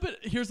 Yeah, but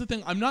here's the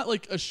thing. I'm not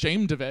like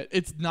ashamed of it.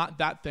 It's not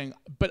that thing.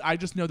 But I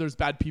just know there's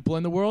bad people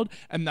in the world,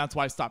 and that's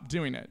why I stopped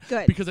doing it.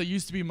 Good. Because I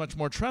used to be much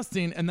more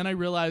trusting, and then I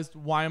realized,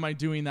 why am I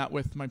doing that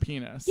with my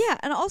penis? Yeah,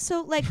 and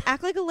also like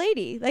act like a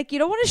lady. Like you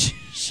don't want to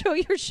show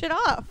your shit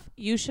off.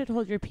 You should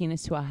hold your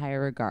penis to a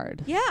higher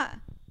regard Yeah,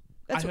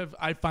 that's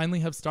I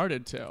finally have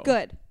started to.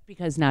 good.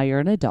 because now you're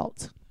an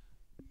adult.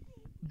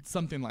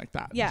 Something like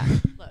that. Yeah.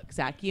 Look,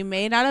 Zach, you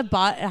may not have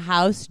bought a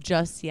house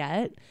just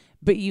yet,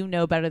 but you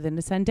know better than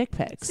to send dick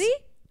pics. See,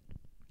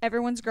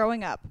 Everyone's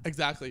growing up.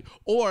 Exactly.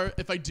 Or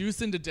if I do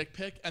send a dick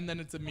pic and then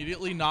it's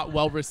immediately not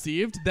well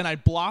received, then I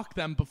block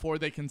them before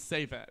they can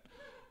save it.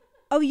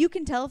 Oh, you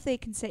can tell if they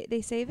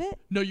save it?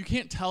 No, you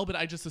can't tell, but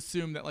I just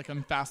assume that like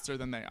I'm faster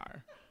than they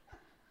are.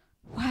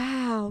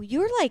 Wow,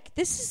 you're like,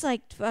 this is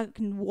like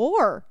fucking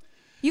war.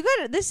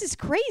 This is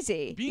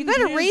crazy. Being You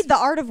gotta gay read is- The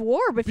Art of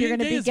War if you're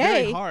gonna be is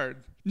very gay.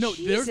 hard. No,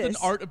 there's an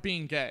Jesus. art of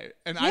being gay,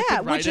 and I Yeah,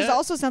 could write which is it.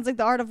 also sounds like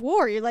The Art of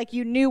War. You're like,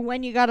 you knew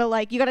when you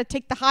gotta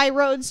take the high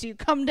road, so you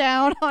come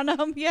down on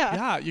them. Yeah.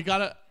 Yeah, you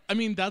gotta. I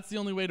mean, that's the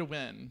only way to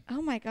win.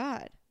 Oh my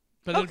God.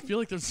 But Okay. I feel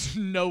like there's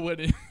no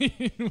winning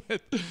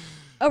with.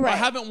 Oh, Well, I right.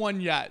 haven't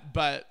won yet,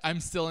 but I'm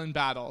still in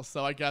battle,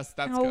 so I guess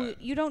that's Oh, good.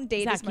 you don't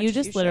date as Zach, much you as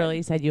just you literally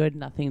should. said you had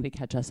nothing to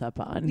catch us up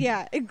on.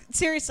 Yeah,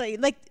 seriously.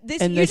 Like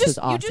this, And you this just was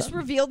awesome. you just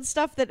revealed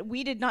stuff that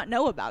we did not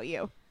know about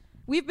you.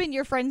 We've been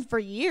your friends for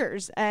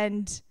years,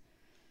 and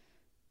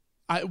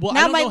I now don't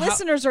my know how-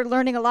 listeners are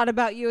learning a lot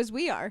about you as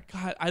we are.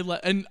 God,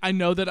 and I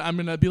know that I'm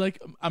gonna be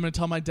like, I'm gonna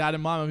tell my dad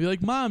and mom. I'll be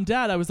like, Mom,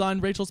 Dad, I was on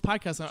Rachel's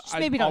podcast. And I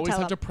maybe don't always tell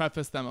have to them.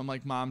 preface them. I'm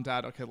like, Mom,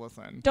 Dad, okay,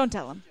 listen. Don't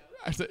tell them.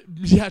 I said,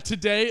 yeah,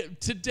 today,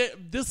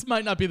 this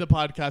might not be the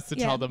podcast to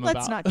tell them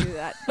let's about. not do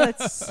that.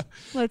 Let's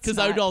Because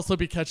I would not. also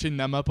be catching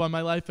them up on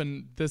my life,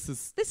 and this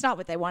is That's not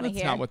what they want to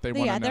that's hear. not what they want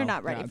to know. Yeah, they're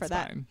not ready Yeah, for it's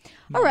that. fine.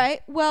 All right.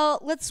 Well,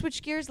 let's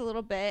switch gears a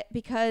little bit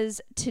because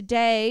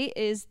today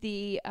is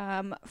the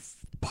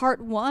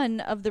part 1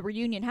 of the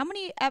reunion. How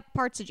many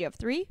parts did you have?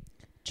 3?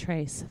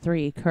 Trace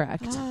 3,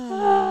 correct.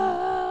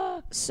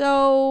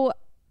 So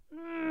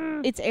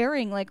it's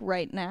airing like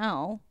right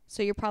now.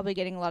 So you're probably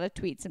getting a lot of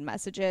tweets and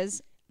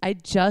messages. I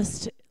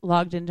just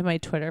logged into my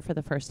Twitter for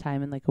the first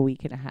time in like a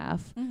week and a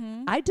half.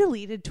 Mm-hmm. I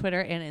deleted Twitter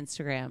and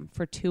Instagram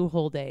for 2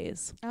 whole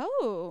days.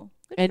 Oh.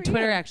 Good And for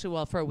Twitter you. actually,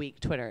 well, for a week,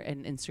 Twitter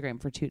and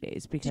Instagram for 2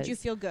 days. Because Did you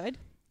feel good?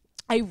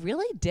 I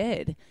really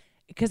did.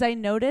 Because I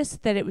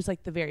noticed that it was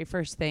like the very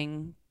first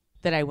thing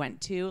that I went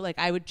to. Like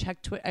I would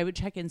check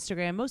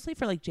Instagram mostly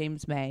for like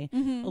James May,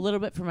 Mm-hmm. a little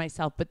bit for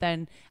myself, but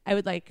then I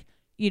would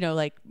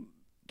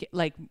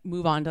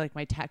move on to like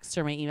my texts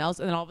or my emails,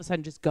 and then all of a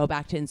sudden just go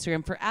back to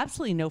Instagram for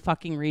absolutely no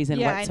fucking reason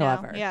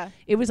whatsoever. I know. Yeah.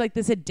 It was like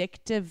this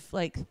addictive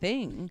like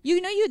thing. You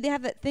know, they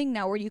have that thing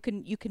now where you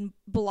can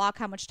block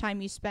how much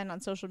time you spend on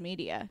social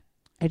media.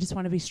 I just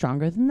want to be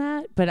stronger than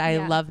that, but I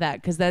Yeah. love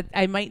that because that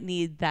I might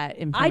need that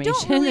I information.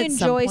 don't really at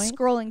some enjoy point.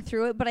 scrolling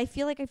through it, but I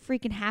feel like I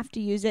freaking have to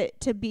use it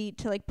to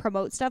like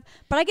promote stuff.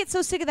 But I get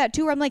so sick of that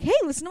too, where I'm like, hey,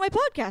 listen to my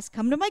podcast,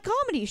 come to my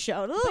comedy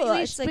show. Ugh.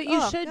 It's like, you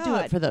oh, should do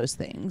God. it for those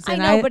things. I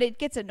And know, but it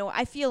gets annoying.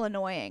 I feel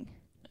annoying.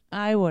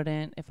 I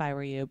wouldn't if I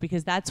were you,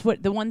 because that's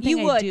what the one thing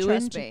You I would, do.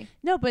 trust me.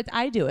 No, but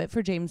I do it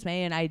for James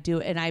May, and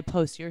I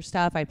post your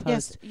stuff. I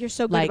post Yes, you're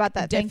so good like about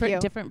that. Thank you.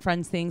 different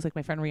friends things. Like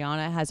my friend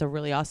Rihanna has a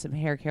really awesome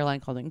hair care line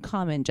called In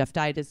Common. Jeff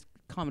Doute does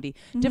comedy.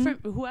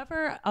 Mm-hmm.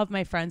 Whoever of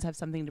my friends have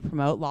something to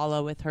promote.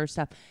 Lala with her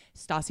stuff,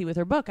 Stassi with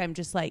her book. I'm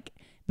just like,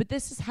 but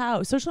this is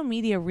how social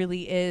media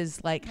really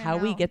is like I how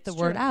we know, get the it's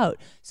word true. out.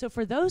 So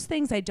for those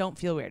things, I don't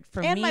feel weird.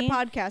 For And me,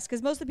 my podcast,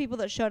 because most of the people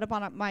that showed up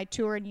on my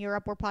tour in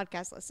Europe were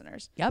podcast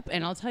listeners. Yep,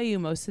 and I'll tell you,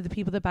 most of the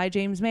people that buy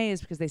James May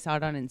is because they saw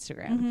it on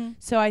Instagram.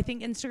 So I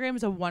think Instagram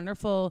is a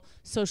wonderful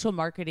social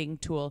marketing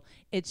tool.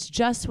 It's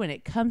just when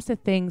it comes to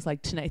things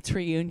like tonight's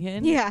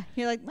reunion, Yeah,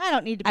 you're like, I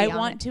don't need to be I on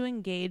want it. to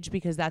engage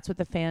because that's what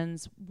the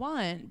fans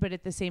want, but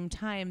at the same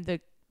time,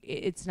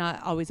 it's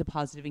not always a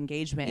positive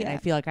engagement, and Yeah. I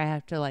feel like I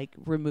have to like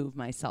remove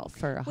myself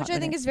for a hot Which I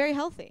think minute. is very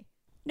healthy.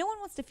 No one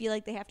wants to feel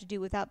like they have to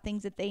do without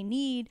things that they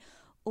need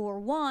or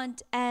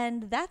want,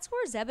 and that's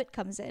where Zebit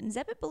comes in.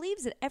 Zebit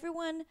believes that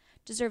everyone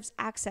deserves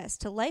access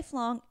to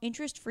lifelong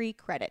interest-free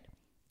credit.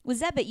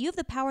 With Zebit, you have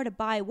the power to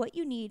buy what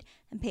you need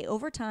and pay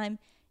over time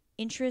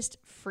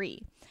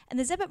interest-free. And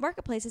the Zebit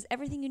Marketplace has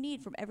everything you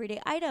need, from everyday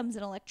items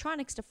and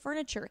electronics to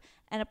furniture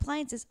and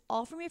appliances,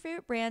 all from your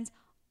favorite brands,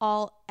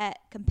 all at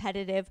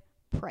competitive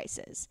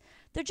prices.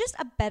 They're just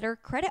a better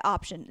credit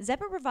option.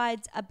 Zebit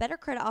provides a better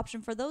credit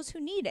option for those who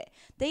need it.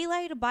 They allow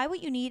you to buy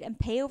what you need and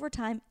pay over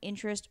time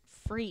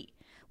interest-free.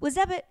 With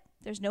Zebit,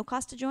 there's no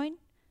cost to join,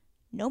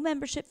 no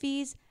membership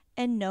fees,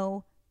 and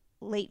no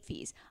late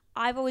fees.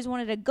 I've always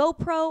wanted a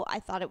GoPro. I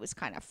thought it was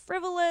kind of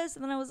frivolous,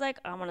 and then I was like,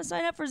 I'm going to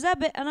sign up for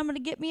Zebit, and I'm going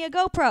to get me a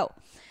GoPro.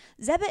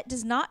 Zebit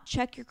does not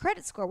check your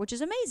credit score, which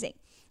is amazing.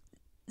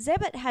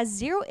 Zebit has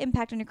zero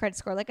impact on your credit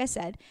score, like I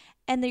said,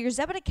 and your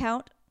Zebit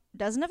account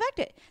doesn't affect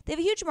it. They have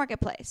a huge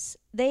marketplace.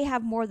 They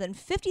have more than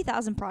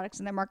 50,000 products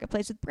in their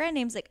marketplace with brand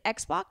names like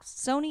Xbox,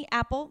 Sony,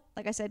 Apple,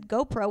 like I said,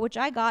 GoPro, which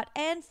I got,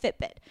 and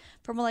Fitbit.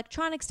 From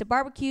electronics to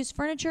barbecues,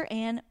 furniture,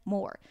 and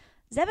more.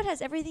 Zebit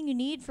has everything you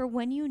need for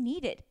when you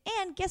need it.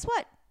 And guess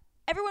what?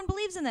 Everyone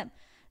believes in them.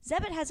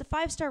 Zebit has a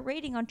 5-star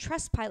rating on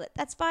Trustpilot.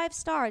 That's 5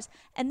 stars.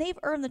 And they've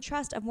earned the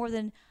trust of more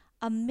than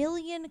 1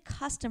 million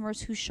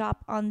customers who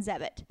shop on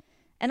Zebit.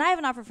 And I have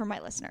an offer for my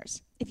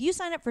listeners. If you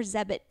sign up for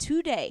Zebit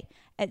today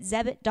at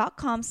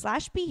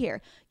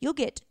zebit.com/behere, you'll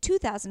get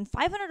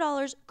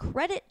 $2,500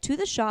 credit to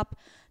the shop,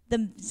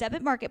 the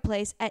Zebit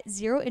Marketplace, at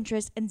zero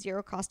interest and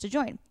zero cost to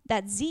join.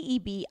 That's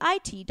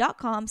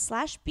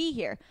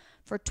zebit.com/behere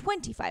for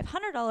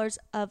 $2,500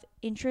 of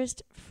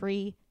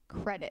interest-free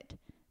credit.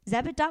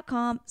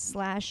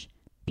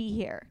 Zebit.com/be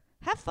here.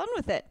 Have fun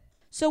with it.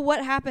 So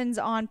what happens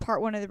on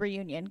part 1 of the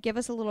reunion? Give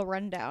us a little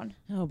rundown.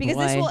 Oh, because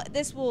boy.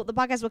 the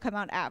podcast will come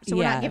out after, so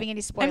we're not giving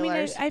any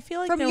spoilers. I mean, I feel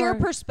like from your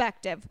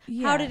perspective,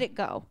 how did it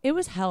go? It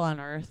was hell on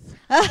earth.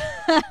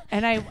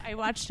 And I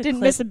watched a Didn't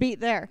clip. miss a beat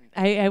there.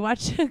 I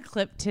watched a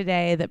clip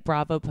today that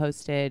Bravo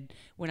posted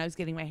when I was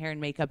getting my hair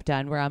and makeup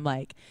done, where I'm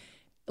like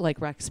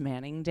Rex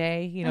Manning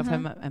Day, you know,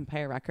 from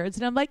Empire Records.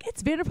 And I'm like,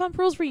 it's Vanderpump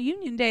Rules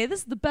reunion day.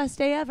 This is the best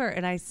day ever.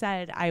 And I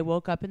said, I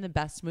woke up in the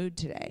best mood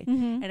today.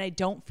 And I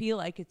don't feel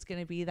like it's going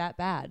to be that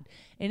bad.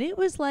 And it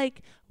was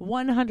like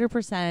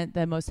 100%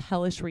 the most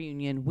hellish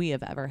reunion we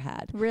have ever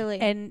had. Really?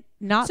 And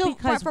not so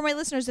because... for my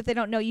listeners, if they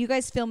don't know, you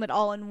guys film it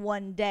all in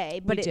one day,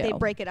 but they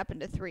break it up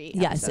into 3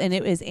 Yes, episodes. and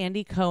it was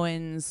Andy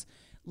Cohen's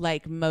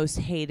most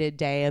hated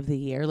day of the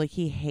year. Like,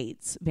 he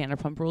hates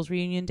Vanderpump Rules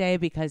reunion day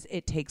because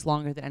it takes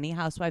longer than any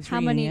Housewives How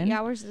reunion. many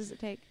hours does it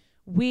take?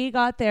 We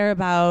got there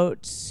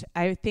about,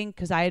 I think,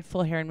 because I had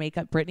full hair and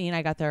makeup, Brittany and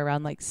I got there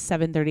around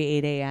 7:30,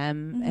 8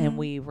 a.m. And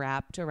we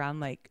wrapped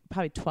around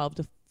probably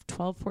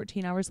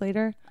 14 hours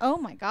later. Oh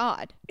my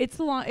God. It's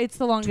the longest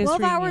 12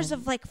 reunion. hours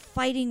of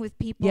fighting with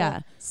people. Yeah.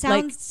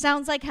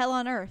 Sounds like hell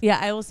on earth. Yeah,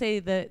 I will say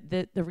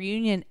the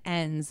reunion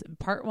ends,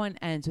 part 1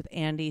 ends with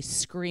Andy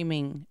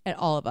screaming at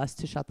all of us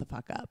to shut the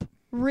fuck up.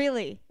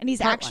 Really? And he's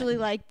Part actually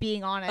one.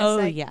 being honest. Oh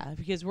yeah,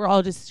 because we're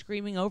all just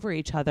screaming over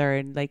each other,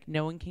 and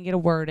no one can get a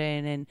word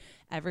in, and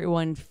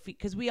everyone,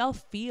 because we all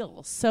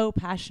feel so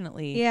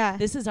passionately. Yeah.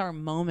 This is our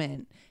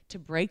moment to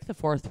break the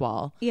fourth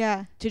wall.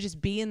 Yeah. To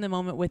just be in the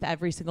moment with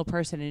every single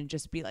person and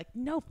just be like,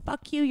 no,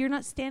 fuck you. You're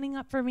not standing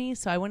up for me.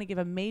 So I want to give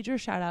a major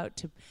shout out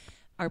to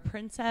our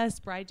princess,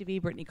 bride-to-be,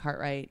 Brittany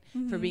Cartwright,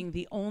 for being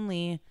the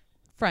only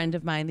friend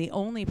of mine, the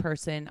only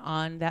person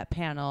on that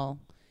panel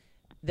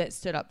that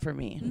stood up for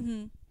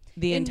me.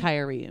 The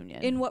entire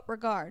reunion. In what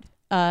regard?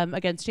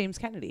 Against James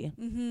Kennedy.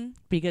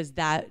 Because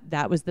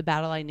that was the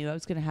battle I knew I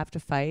was going to have to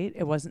fight.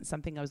 It wasn't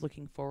something I was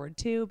looking forward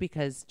to,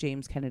 because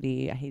James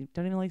Kennedy, I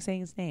don't even like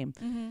saying his name,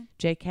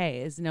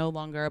 JK, is no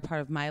longer a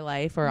part of my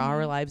life or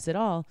our lives at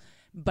all.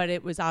 But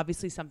it was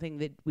obviously something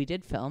that we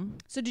did film.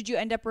 So did you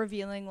end up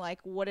revealing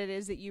what it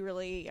is that you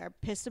really are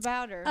pissed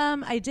about? Or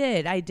I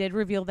did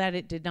reveal that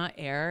it did not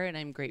air, and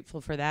I'm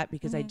grateful for that,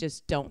 because I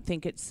just don't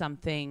think it's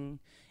something,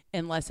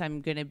 unless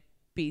I'm going to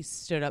be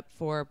stood up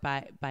for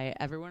by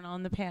everyone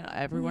on the panel,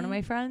 every one of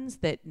my friends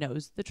that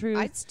knows the truth.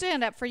 I'd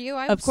stand up for you.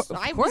 I Of course,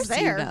 was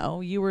there.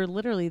 You were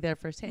literally there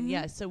firsthand.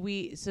 Yeah. So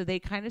they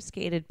kind of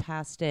skated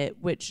past it,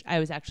 which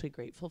I was actually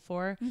grateful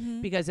for,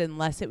 because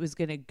unless it was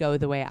going to go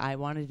the way I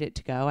wanted it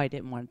to go, I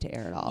didn't want it to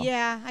air at all.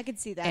 Yeah, I could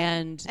see that.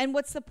 And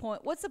what's the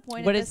point? What's the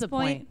point? What at is this the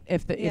point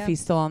if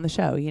he's still on the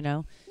show? You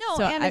know. No,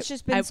 So and it's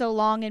just been so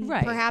long, and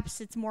right.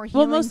 perhaps it's more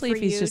healing. Well, mostly for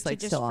if he's you just to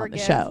still on forgive.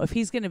 the show. If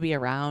he's going to be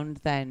around,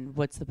 then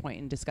what's the point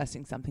in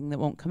discussing something that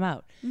won't come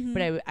out?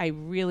 But I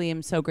really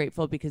am so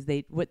grateful, because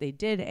what they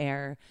did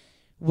air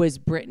was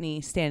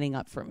Brittany standing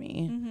up for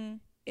me.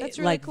 That's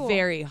really cool.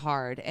 Very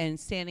hard, and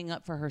standing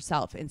up for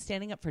herself, and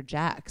standing up for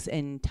Jax,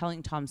 and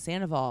telling Tom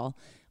Sandoval,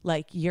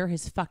 you're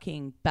his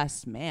fucking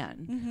best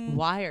man.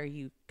 Why are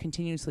you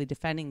continuously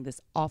defending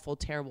this awful,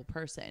 terrible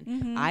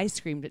person? I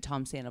screamed at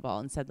Tom Sandoval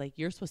and said,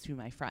 you're supposed to be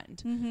my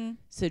friend.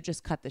 So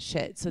just cut the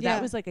shit. So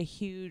that was a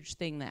huge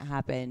thing that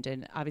happened.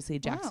 And obviously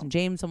Jax and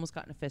James almost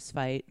got in a fist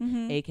fight.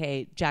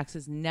 AKA Jax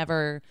has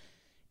never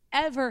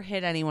ever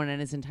hit anyone in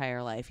his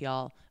entire life,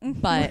 y'all.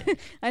 But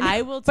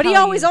I will tell you. But he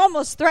always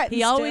almost threatens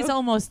He always to.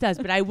 almost does.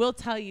 But I will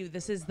tell you,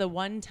 this is the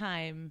one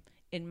time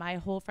in my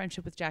whole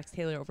friendship with Jax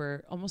Taylor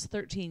over almost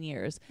 13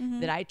 years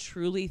that I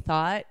truly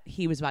thought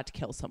he was about to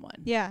kill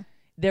someone. Yeah.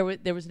 There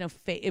was no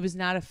fake. It was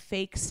not a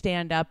fake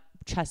stand up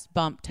chest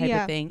bump type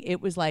of thing.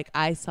 It was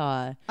I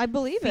saw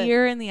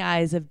fear in the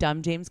eyes of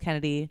dumb James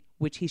Kennedy,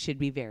 which he should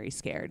be very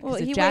scared. Well,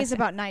 he weighs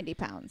about 90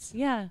 pounds.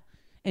 Yeah.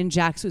 And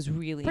Jax was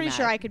really pretty mad.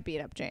 sure I could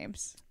beat up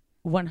James.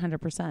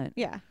 100%.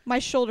 Yeah. My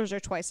shoulders are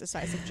twice the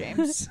size of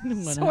James.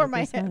 So are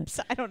my hips.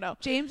 I don't know.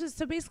 James,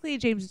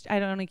 I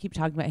don't want to keep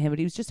talking about him, but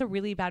he was just a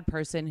really bad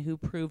person who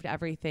proved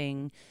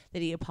everything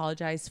that he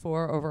apologized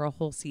for over a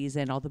whole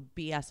season, all the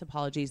BS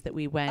apologies that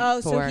we went for. Oh,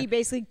 so he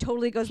basically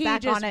totally goes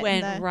back on it. He just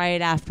went right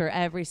after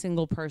every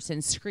single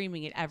person,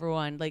 screaming at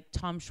everyone, like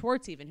Tom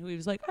Schwartz even, who he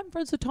was like, I'm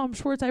friends with Tom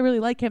Schwartz, I really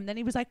like him. Then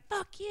he was like,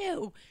 fuck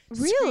you.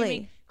 Really?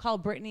 Screaming,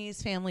 called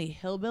Brittany's family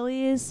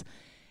hillbillies.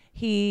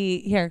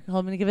 Here, I'm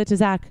going to give it to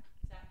Zack.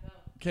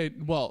 Okay,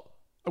 well,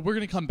 we're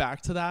gonna come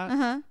back to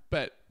that,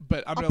 but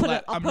I'm gonna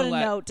let put a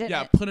note in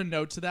it. put a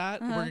note to that.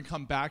 We're gonna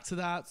come back to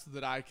that so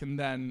that I can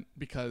then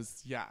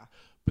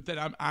but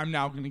then I'm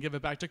now gonna give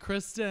it back to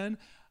Kristen,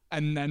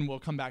 and then we'll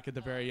come back at the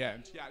very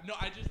end. Yeah, no,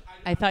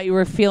 I thought you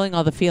were feeling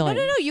all the feeling.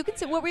 No. You can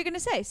say what were you gonna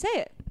say? Say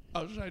it.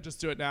 Oh, should I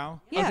just do it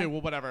now? Yeah. Okay,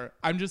 well, whatever.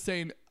 I'm just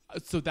saying.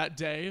 So that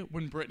day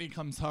when Brittany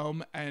comes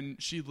home and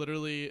she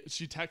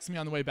texts me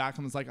on the way back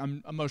and was like,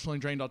 I'm emotionally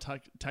drained. I'll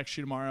text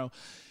you tomorrow.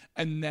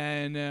 And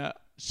then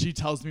she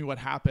tells me what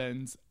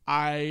happens.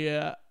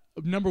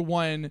 Number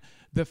one,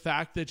 the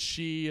fact that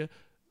she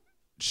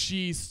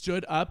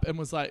stood up and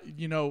was like,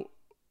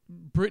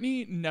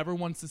 Brittany never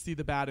wants to see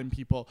the bad in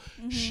people.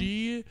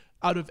 She,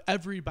 out of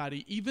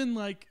everybody, even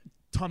like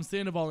Tom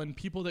Sandoval and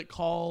people that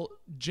call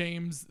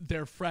James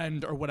their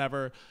friend or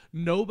whatever,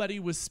 nobody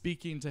was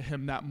speaking to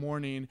him that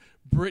morning.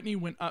 Brittany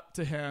went up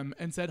to him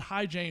and said,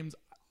 "Hi, James.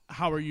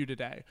 How are you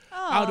today?"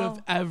 Out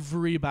of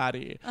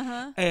everybody.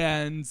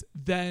 And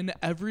then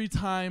every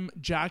time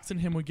Jax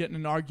and him would get in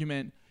an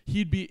argument,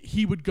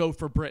 he would go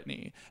for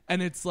Brittany.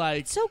 And it's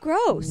like, so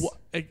gross.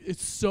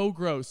 It's so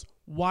gross.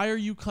 Why are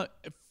you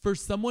for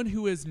someone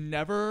who has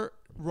never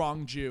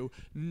wronged you,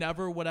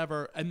 never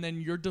whatever, and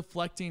then you're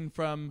deflecting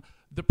from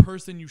the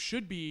person you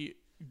should be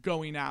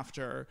going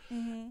after,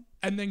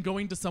 and then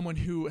going to someone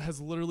who has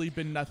literally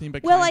been nothing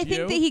but kind to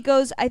you.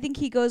 I think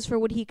he goes for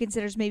what he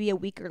considers maybe a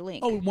weaker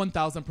link. Oh,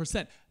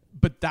 1,000%.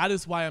 But that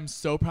is why I'm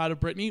so proud of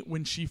Brittany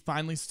when she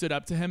finally stood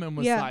up to him and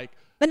was like,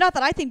 but not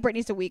that I think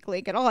Brittany's a weak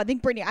link at all. I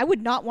think I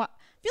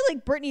feel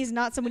like Brittany is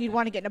not someone you'd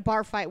want to get in a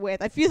bar fight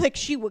with. I feel like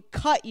she would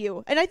cut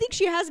you. And I think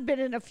she has been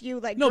in a few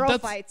girl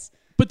fights.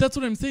 But that's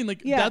what I'm saying.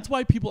 That's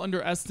why people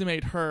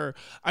underestimate her.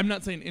 I'm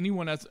not saying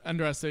anyone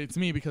underestimates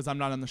me because I'm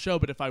not on the show.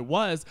 But if I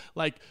was,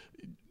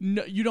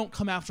 no, you don't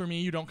come after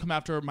me. You don't come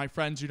after my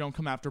friends. You don't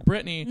come after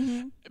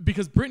Brittany.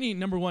 Because Brittany,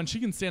 number one, she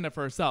can stand up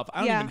for herself.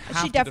 I don't even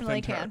have to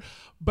defend her.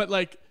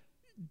 But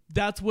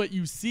that's what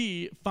you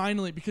see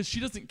finally, because she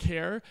doesn't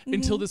care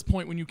until this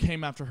point when you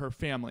came after her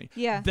family.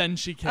 Yeah. Then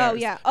she cares. Oh,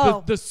 yeah.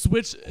 The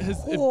switch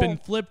has been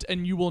flipped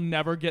and you will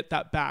never get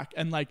that back.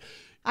 And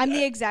I'm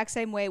the exact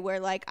same way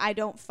where I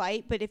don't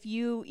fight, but if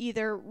you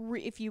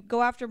if you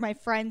go after my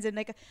friends and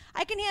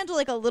I can handle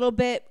a little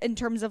bit in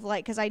terms of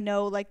because I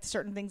know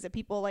certain things that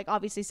people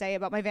obviously say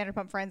about my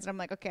Vanderpump friends, and I'm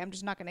like, okay, I'm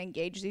just not going to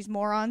engage these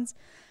morons.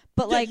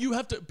 But you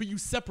have to, but you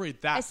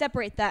separate that. I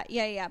separate that.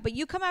 Yeah. But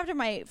you come after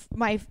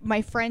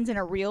my friends in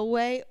a real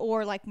way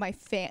or my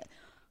fan.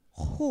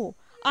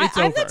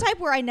 I'm the type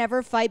where I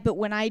never fight, but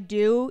when I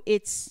do,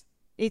 it's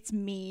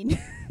mean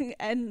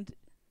and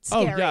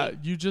scary. Oh yeah,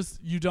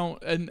 you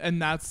don't,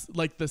 and that's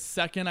the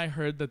second I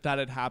heard that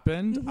had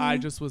happened, I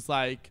just was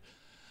like,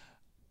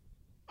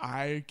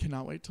 I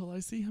cannot wait till I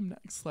see him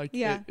next.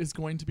 It is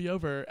going to be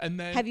over. And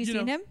then have you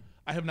seen him?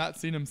 I have not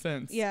seen him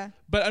since. Yeah.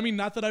 But I mean,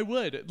 not that I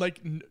would.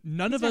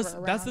 None of us,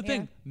 that's the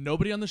thing.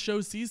 Nobody on the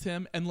show sees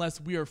him unless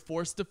we are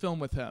forced to film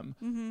with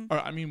him.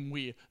 Or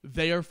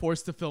they are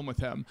forced to film with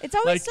him. It's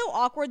always so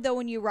awkward though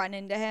when you run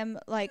into him.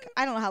 I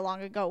don't know how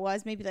long ago it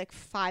was, maybe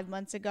 5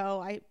 months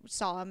ago. I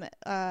saw him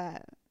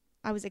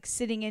I was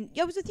sitting in,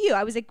 I was with you.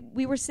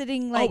 We were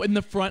sitting in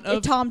the front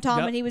of Tom,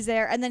 and he was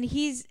there. And then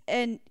he's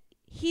kind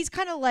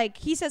of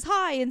he says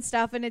hi and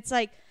stuff. And it's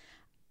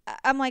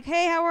I'm like,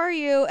 hey, how are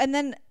you? And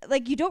then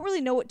you don't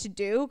really know what to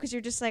do because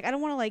you're just I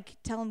don't want to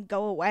tell him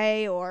go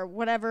away or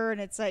whatever.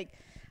 And it's I've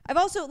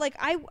also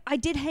I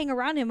did hang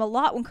around him a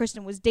lot when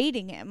Kristen was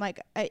dating him.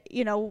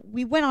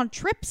 We went on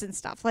trips and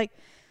stuff.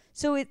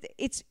 So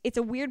it's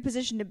a weird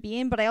position to be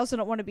in, but I also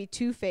don't want to be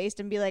two-faced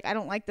and be I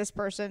don't like this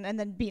person and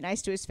then be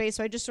nice to his face.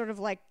 So I just sort of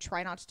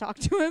try not to talk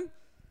to him.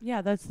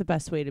 Yeah, that's the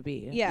best way to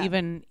be. Yeah.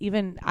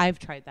 Even I've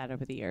tried that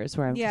over the years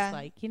where I'm just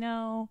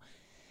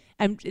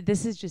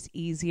this is just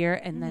easier.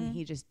 And then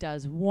he just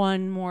does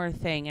one more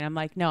thing. And I'm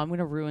like, no, I'm going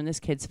to ruin this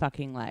kid's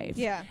fucking life.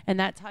 Yeah. And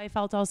that's how I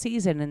felt all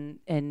season.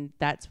 And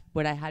that's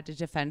what I had to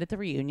defend at the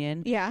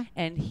reunion. Yeah.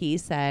 And he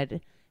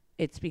said,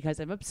 it's because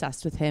I'm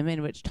obsessed with him,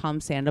 in which Tom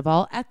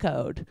Sandoval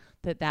echoed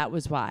that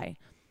was why.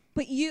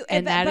 But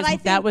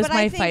that was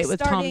my fight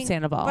with Tom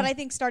Sandoval. But I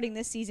think starting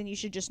this season, you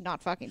should just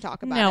not fucking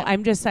talk about it. No,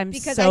 I'm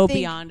so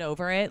beyond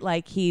over it.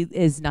 He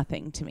is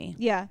nothing to me.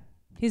 Yeah.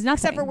 He's nothing.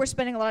 Except for we're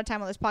spending a lot of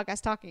time on this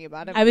podcast talking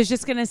about him. I was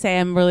just going to say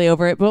I'm really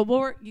over it. But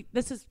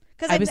this is...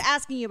 Because I was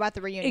asking you about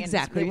the reunion.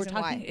 Exactly. We're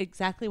talking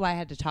exactly why I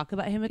had to talk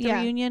about him at the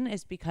reunion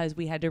is because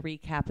we had to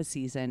recap a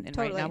season. And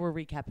right now we're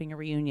recapping a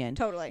reunion.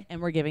 Totally. And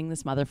we're giving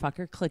this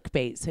motherfucker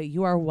clickbait. So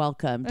you are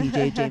welcome,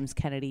 DJ James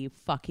Kennedy, you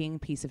fucking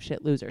piece of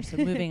shit loser. So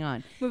moving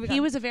on. He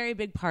was a very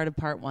big part of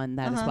part one.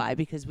 That is why.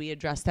 Because we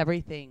addressed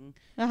everything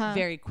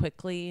very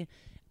quickly.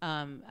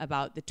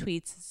 About the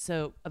tweets,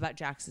 so about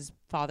Jax's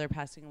father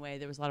passing away.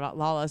 There was a lot about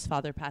Lala's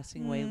father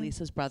passing away,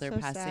 Lisa's brother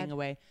passing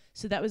away.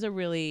 So that was a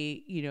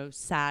really,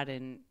 sad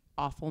and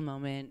awful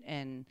moment.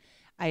 And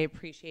I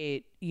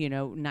appreciate,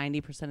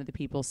 90% of the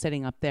people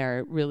sitting up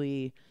there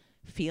really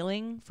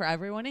feeling for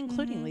everyone,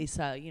 including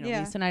Lisa.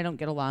 Lisa and I don't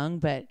get along,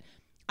 but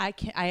I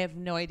have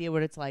no idea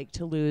what it's like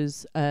to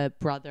lose a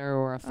brother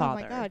or a father.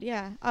 Oh my God,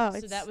 yeah.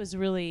 So that was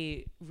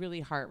really,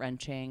 really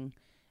heart-wrenching.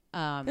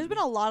 There's been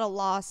a lot of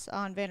loss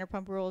on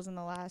Vanderpump Rules in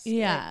the last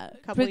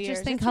couple but years.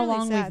 Just think how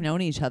long we've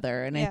known each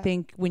other. And I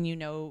think when you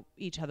know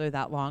each other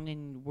that long,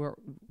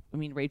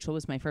 and Rachel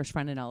was my first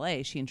friend in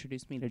LA. She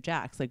introduced me to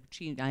Jax.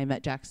 She and I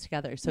met Jax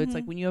together. So it's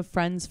when you have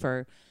friends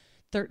for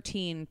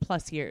 13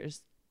 plus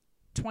years,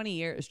 20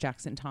 years,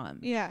 Jax and Tom,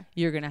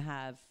 you're going to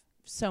have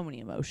so many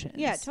emotions.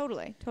 Yeah,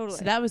 totally. So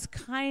that was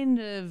kind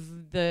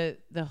of the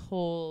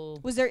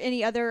whole... Was there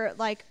any other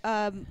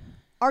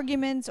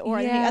arguments or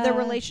any other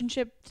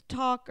relationship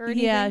talk or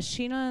anything? Yeah,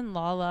 Sheena and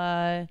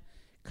Lala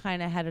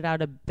kind of had it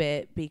out a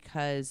bit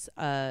because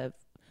of...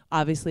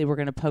 obviously we're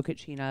going to poke at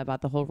Sheena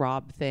about the whole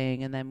Rob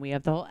thing. And then we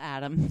have the whole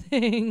Adam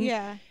thing.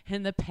 Yeah.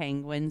 And the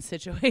penguin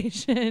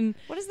situation.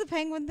 What is the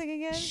penguin thing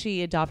again?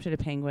 She adopted a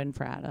penguin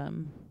for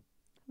Adam.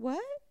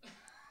 What?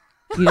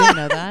 You didn't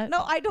know that?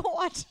 No, I don't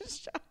watch the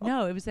show.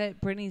 No, it was at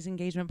Brittany's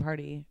engagement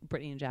party.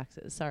 Brittany and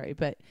Jax's, sorry.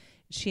 But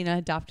Sheena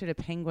adopted a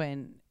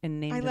penguin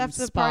and named him Spot. I left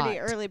the party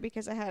early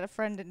because I had a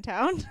friend in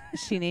town.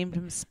 She named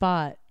him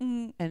Spot.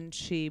 Mm. And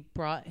she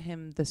brought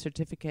him the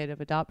certificate of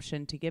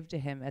adoption to give to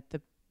him at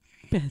the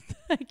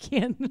I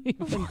can't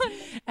even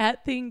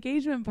at the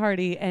engagement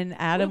party. And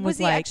Adam was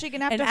he like, actually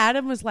gonna have to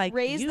Adam was like,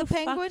 raise you the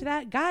penguin? fucked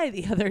that guy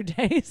the other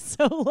day.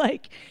 So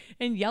like,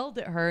 and yelled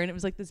at her, and it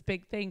was like this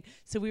big thing.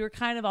 So we were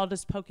kind of all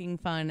just poking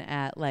fun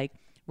at like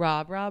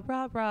Rob, and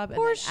Poor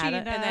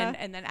then Adam,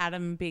 and then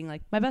Adam being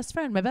like, my best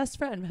friend. And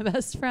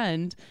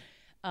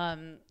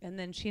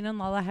then Sheena and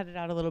Lala had it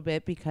out a little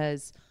bit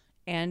because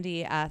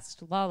Andy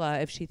asked Lala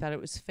if she thought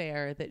it was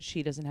fair that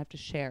she doesn't have to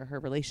share her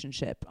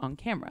relationship on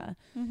camera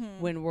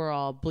when we're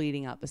all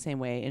bleeding out the same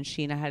way. And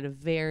Sheena had a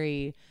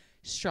very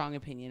strong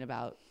opinion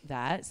about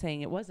that,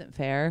 saying it wasn't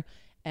fair.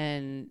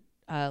 And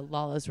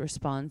Lala's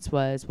response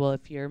was, well,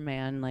 if your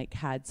man like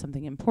had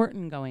something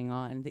important going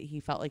on that he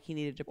felt like he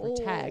needed to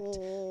protect.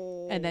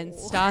 And then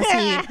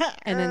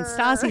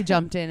Stassi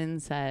jumped in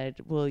and said,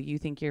 well, you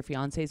think your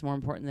fiance is more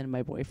important than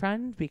my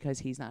boyfriend because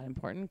he's not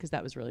important? Because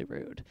that was really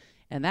rude.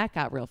 And that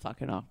got real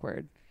fucking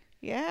awkward.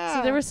 Yeah.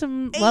 So there were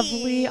some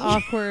lovely,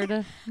 awkward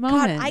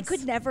moments. God,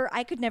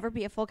 I could never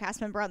be a full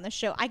cast member on the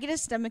show. I get a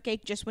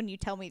stomachache just when you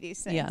tell me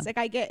these things. Yeah. Like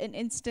I get an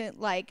instant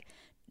like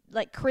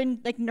cringe,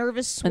 like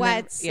nervous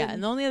sweats.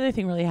 And the only other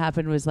thing really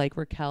happened was like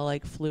Raquel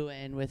like flew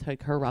in with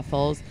like her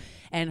ruffles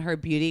and her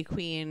beauty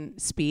queen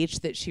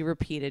speech that she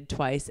repeated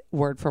twice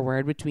word for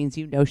word, which means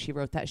she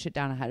wrote that shit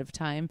down ahead of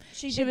time.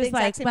 She was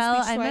like,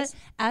 well,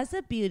 as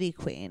a beauty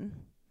queen.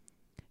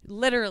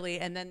 Literally,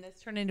 and then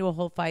this turned into a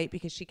whole fight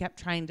because she kept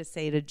trying to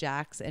say to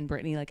Jax and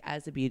Brittany like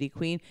as a beauty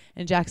queen,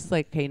 and Jax is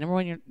like, okay, number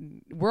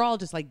one, we're all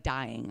just like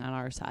dying on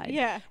our side.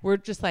 Yeah, we're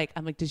just like,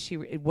 I'm like,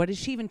 what is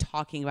she even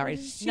talking about?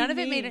 None of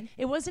it made it.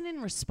 It wasn't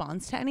in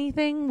response to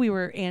anything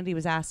Andy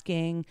was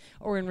asking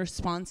or in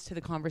response to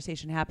the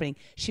conversation happening.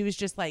 She was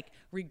just like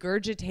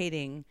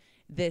regurgitating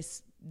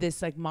this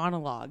like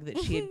monologue that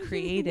she had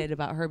created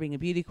about her being a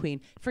beauty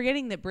queen,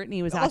 forgetting that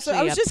Brittany was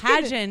actually a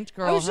pageant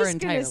girl her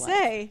entire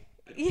life.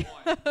 Yeah.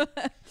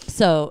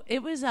 So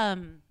it was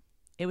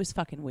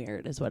fucking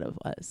weird is what it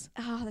was.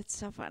 Oh, that's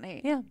so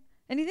funny. Yeah.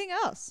 Anything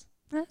else?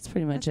 That's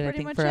pretty much it, I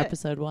think, for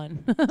episode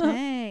 1.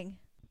 Dang.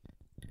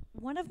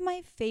 One of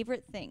my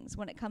favorite things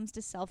when it comes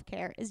to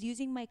self-care is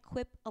using my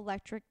Quip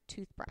electric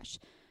toothbrush.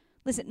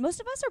 Listen, most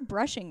of us are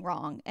brushing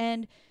wrong,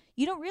 and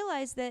you don't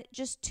realize that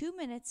just 2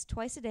 minutes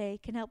twice a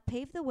day can help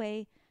pave the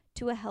way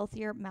to a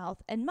healthier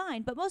mouth and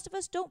mind. But most of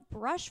us don't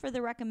brush for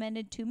the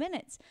recommended 2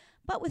 minutes.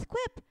 But with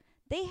Quip,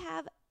 they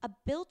have a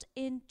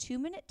built-in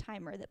 2-minute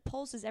timer that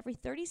pulses every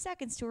 30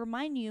 seconds to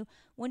remind you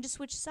when to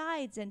switch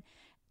sides and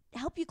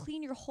help you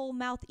clean your whole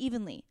mouth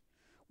evenly.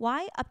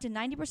 Why? Up to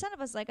 90% of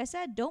us, like I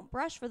said, don't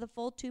brush for the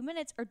full 2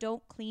 minutes or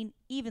don't clean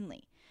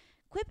evenly.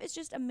 Quip is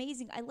just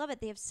amazing. I love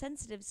it. They have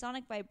sensitive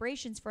sonic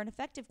vibrations for an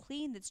effective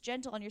clean that's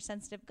gentle on your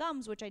sensitive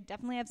gums, which I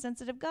definitely have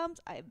sensitive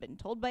gums. I've been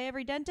told by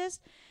every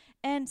dentist.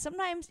 And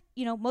sometimes,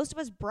 most of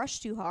us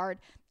brush too hard,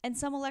 and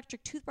some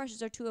electric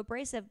toothbrushes are too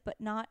abrasive, but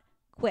not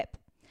Quip.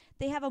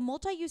 They have a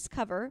multi-use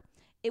cover.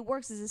 It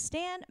works as a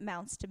stand,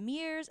 mounts to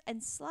mirrors,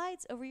 and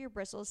slides over your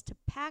bristles to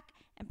pack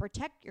and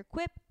protect your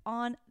Quip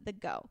on the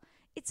go.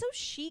 It's so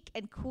chic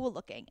and cool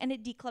looking, and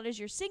it declutters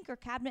your sink or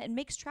cabinet and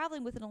makes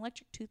traveling with an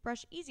electric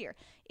toothbrush easier.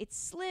 It's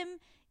slim,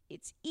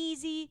 it's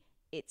easy,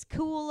 it's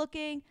cool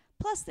looking,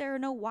 plus there are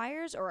no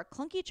wires or a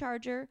clunky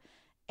charger,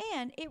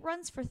 and it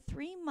runs for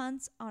 3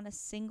 months on a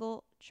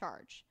single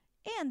charge.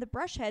 And the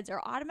brush heads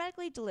are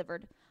automatically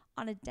delivered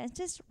on a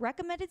dentist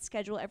recommended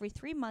schedule every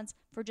 3 months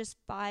for just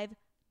 $5.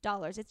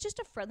 It's just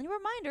a friendly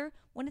reminder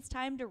when it's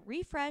time to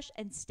refresh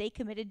and stay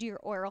committed to your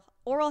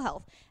oral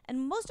health.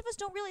 And most of us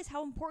don't realize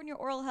how important your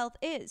oral health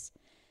is.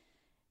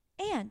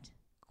 And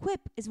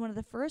Quip is one of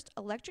the first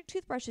electric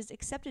toothbrushes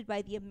accepted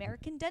by the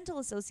American Dental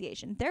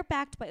Association. They're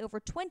backed by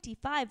over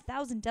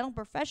 25,000 dental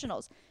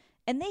professionals,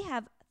 and they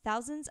have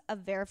thousands of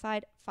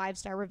verified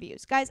 5-star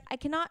reviews. Guys, I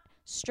cannot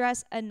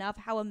stress enough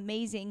how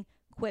amazing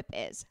Quip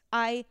is.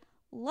 I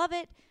love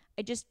it.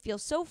 I just feel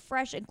so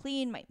fresh and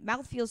clean. My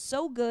mouth feels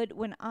so good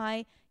when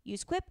I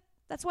use Quip.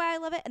 That's why I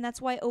love it, and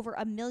that's why over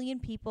 1 million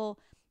people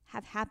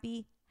have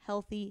happy,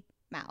 healthy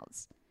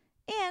mouths.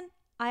 And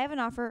I have an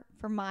offer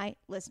for my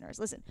listeners.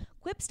 Listen,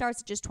 Quip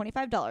starts at just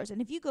 $25, and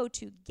if you go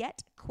to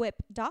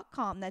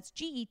getquip.com, that's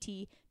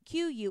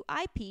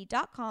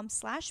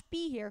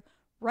getquip.com/behere,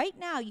 right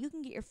now you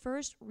can get your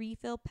first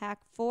refill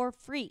pack for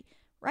free,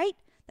 right?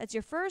 That's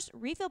your first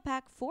refill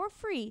pack for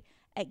free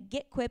at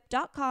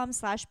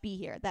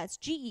getquip.com/behere. That's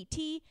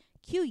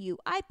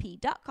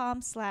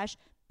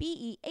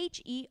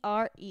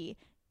getquip.com/behere.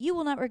 You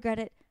will not regret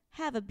it.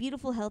 Have a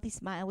beautiful, healthy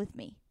smile with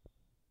me.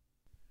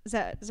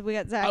 So we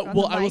got Zack on the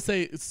mic. I will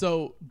say,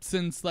 so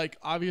since like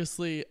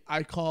obviously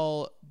I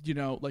call you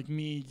know, like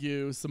me,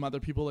 you, some other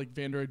people, like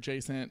Vander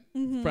adjacent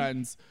Mm-hmm.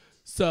 friends.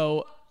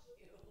 So,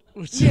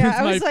 which Yeah, is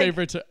I my was like-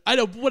 favorite. I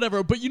know,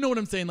 whatever, but you know what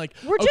I'm saying. Like,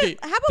 We're okay,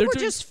 just, how about they're we're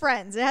doing- just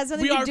friends? It has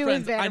nothing we to are do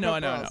friends. with Vanderpump I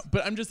know. Rules.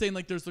 But I'm just saying,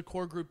 like, there's the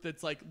core group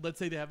that's like, let's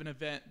say they have an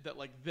event that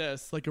like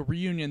this, like a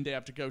reunion they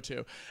have to go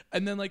to,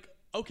 and then like,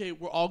 okay,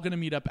 we're all gonna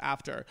meet up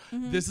after.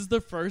 Mm-hmm. This is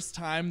the first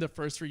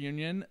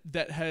reunion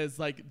that has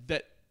like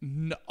that.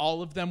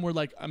 All of them were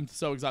like, I'm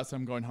so exhausted,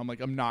 I'm going home.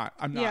 Like, I'm not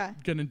Yeah.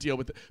 gonna deal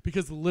with it,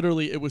 because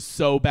literally it was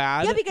so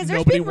bad. Yeah, because there's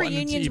Nobody been wanted to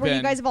reunions where you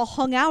even- guys have all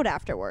hung out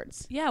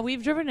afterwards. Yeah,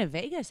 we've driven to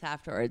Vegas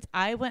afterwards.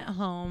 I went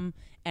home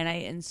and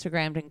I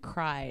Instagrammed and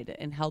cried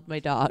and held my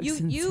dogs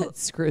and said,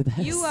 screw this.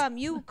 You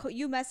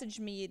messaged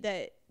me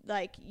that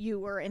like you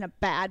were in a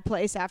bad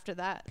place after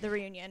the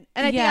reunion,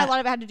 and I think Yeah. a lot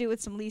of it had to do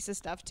with some Lisa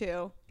stuff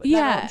too. But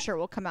Yeah. that I'm sure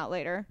will come out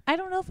later. I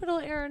don't know if it'll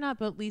air or not,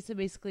 but Lisa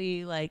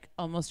basically like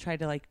almost tried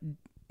to like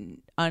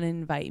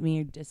uninvite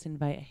me or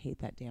disinvite. I hate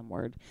that damn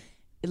word.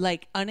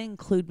 Like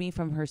uninclude me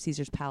from her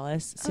Caesar's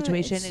Palace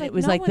situation, it's and like it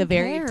was no like the one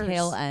very cares.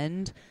 tail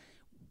end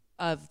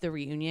of the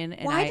reunion.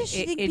 And Why does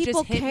she think it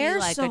people just hit care me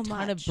like so a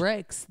ton much? of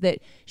bricks that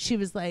she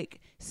was like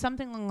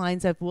something along the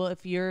lines of, well,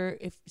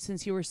 if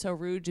since you were so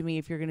rude to me,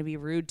 if you're going to be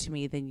rude to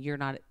me, then you're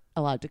not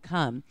allowed to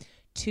come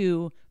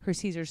to her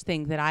Caesar's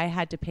thing that I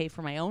had to pay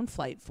for my own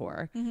flight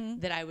for,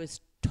 that I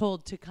was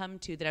told to come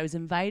to, that I was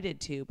invited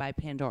to by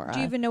Pandora. Do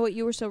you even know what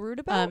you were so rude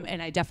about?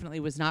 And I definitely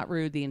was not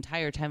rude the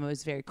entire time. I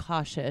was very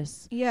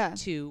cautious Yeah.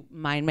 to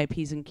mind my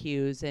P's and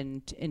Q's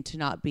and to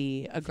not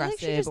be I feel aggressive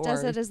like she just or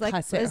does it as like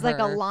cuss at a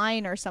her.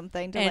 line or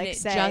something to And like it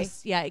say.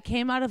 just, it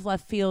came out of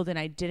left field and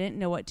I didn't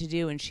know what to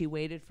do, and she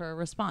waited for a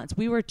response.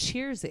 We were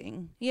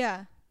cheersing.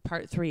 Yeah.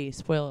 Part 3,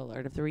 spoiler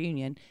alert of the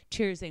reunion,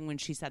 cheersing when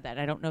she said that.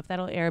 I don't know if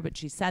that'll air, but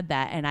she said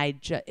that, and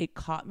it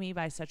caught me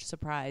by such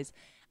surprise.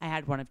 I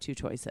had one of two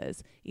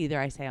choices. Either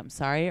I say I'm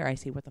sorry, or I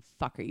say, what the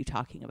fuck are you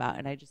talking about?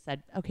 And I just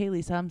said, okay,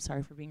 Lisa, I'm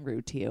sorry for being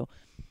rude to you.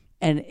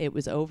 And it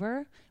was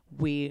over.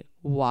 We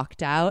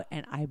walked out,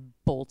 and I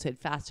bolted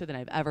faster than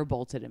I've ever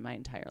bolted in my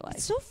entire life.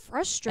 It's so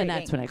frustrating.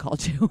 And that's when I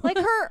called you. like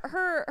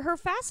her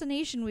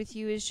fascination with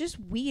you is just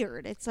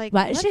weird. It's like,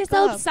 But let she's it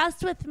go. so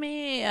obsessed with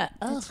me.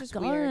 Oh, just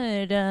God.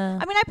 weird. I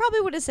mean, I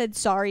probably would have said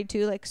sorry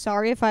too, like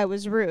sorry if I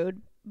was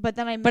rude. But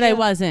then I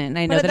wasn't.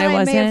 I know but that then I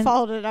wasn't. may have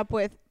followed it up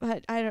with,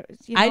 but I don't.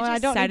 You know, I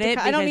just don't said need it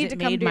to, I don't because need to it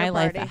come made to my your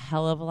life party. a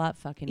hell of a lot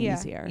fucking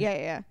easier.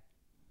 Yeah.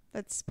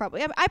 That's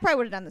probably. I probably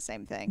would have done the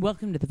same thing.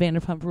 Welcome to the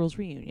Vanderpump Rules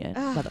reunion,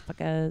 Ugh.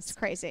 motherfuckers. It's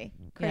crazy.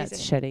 Yeah,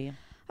 it's shitty.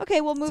 Okay,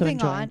 well, moving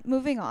enjoy.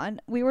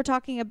 on. We were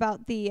talking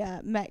about the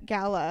Met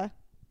Gala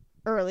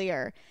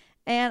earlier,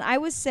 and I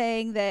was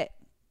saying that.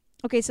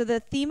 Okay, so the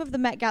theme of the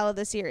Met Gala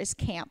this year is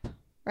camp,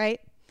 right?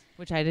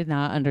 Which I did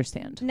not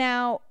understand.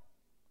 Now,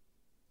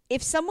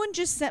 if someone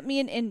just sent me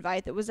an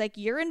invite that was like,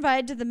 you're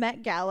invited to the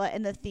Met Gala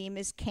and the theme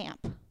is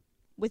camp,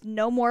 with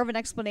no more of an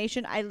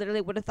explanation, I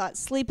literally would have thought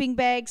sleeping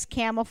bags,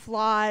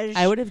 camouflage.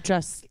 I would have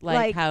dressed like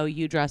Like- how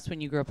you dressed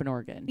when you grew up in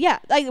Oregon. Yeah,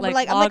 I'm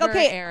like,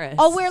 okay, heiress.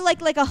 I'll wear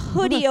like a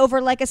hoodie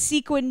over like a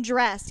sequin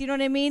dress. You know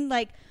what I mean?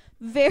 Like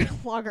very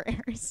lager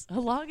heiress. A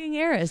logging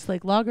heiress,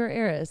 like logger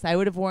heiress. I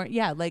would have worn,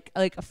 like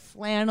a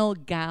flannel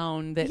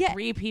gown that Yeah.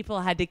 3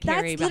 people had to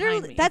carry That's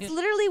behind me.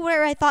 literally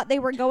where I thought they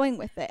were going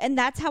with it, and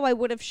that's how I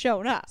would have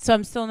shown up. So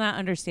I'm still not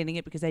understanding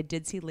it, because I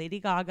did see Lady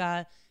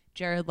Gaga,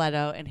 Jared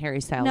Leto, and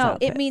Harry Styles. No,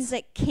 outfits. it means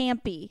like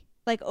campy,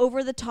 like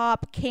over the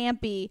top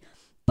campy.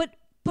 But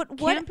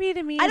what? Campy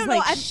to me I is don't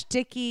like know.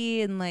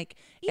 shticky and like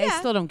I Yeah.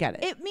 still don't get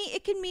it.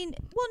 It can mean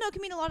it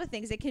can mean a lot of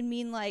things. It can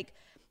mean like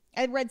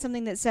I read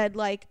something that said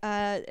like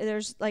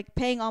there's like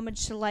paying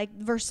homage to like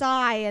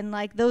Versailles and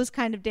like those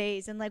kind of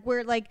days, and like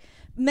where like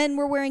men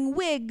were wearing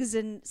wigs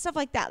and stuff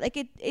like that. Like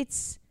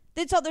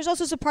it's all, there's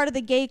also a part of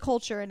the gay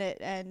culture in it.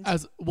 And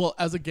As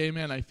a gay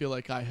man, I feel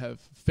like I have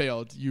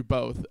failed you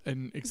both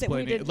in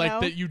explaining didn't like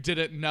know? that you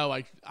didn't know.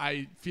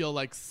 I feel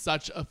like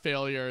such a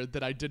failure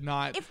that I did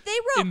not if they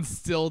wrote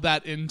instill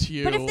that into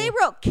you. But if they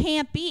wrote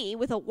campy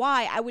with a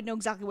Y, I would know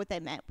exactly what they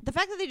meant. The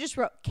fact that they just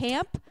wrote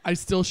camp, I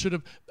still should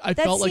have. I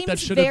That felt like that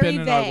seems should have very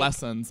been in our vague.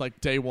 lessons, like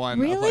day one of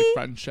like Really?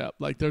 friendship.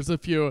 Like there's a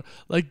few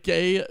like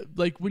gay,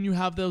 like when you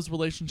have those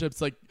relationships,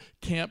 like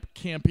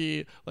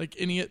campy, like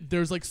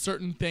there's like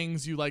certain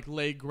things you like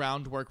lay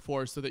groundwork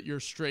for so that your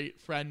straight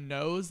friend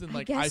knows, and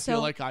like I guess feel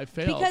so. like I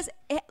failed because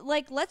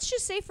like let's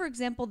just say for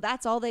example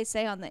that's all they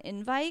say on the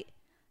invite,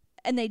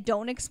 and they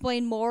don't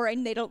explain more,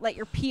 and they don't let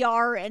your PR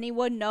or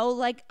anyone know.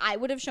 Like I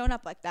would have shown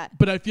up like that.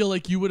 But I feel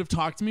like you would have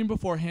talked to me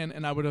beforehand,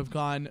 and I would have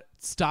gone,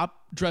 stop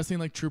dressing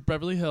like Troop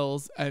Beverly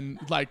Hills, and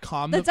like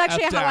calm That's the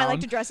actually F how I down, like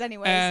to dress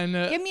anyways. And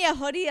give me a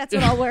hoodie, that's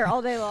what I'll wear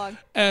all day long.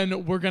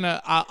 And we're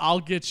gonna, I'll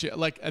get you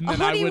like, and A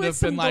then I hoodie would with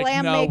have been some like,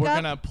 glam no, we're makeup.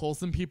 gonna pull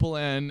some people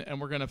in, and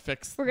we're gonna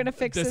fix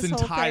this whole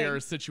entire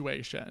thing.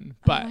 situation.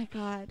 Oh But my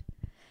god.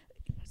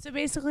 So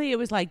basically, it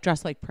was like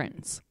dressed like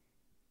Prince,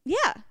 Yeah.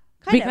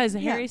 because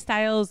yeah. Harry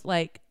Styles,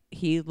 like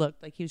he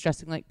looked like he was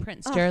dressing like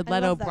Prince. Oh, Jared I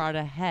Leto love that. brought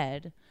a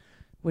head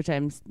which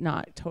I'm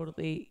not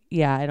totally.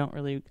 Yeah, I don't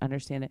really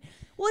understand it.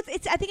 Well,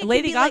 it's I think it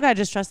Lady could be Gaga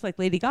just dressed like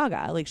Lady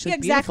Gaga. Like, she's Yeah,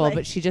 beautiful, exactly.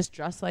 but she just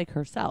dressed like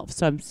herself.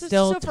 So I'm so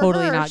still for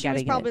totally her, not she was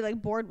getting probably it.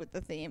 like bored with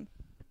the theme.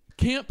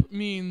 Camp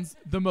means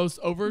the most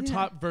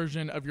over-top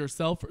version of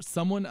yourself or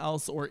someone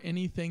else or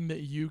anything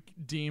that you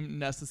deem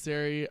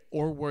necessary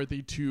or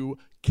worthy to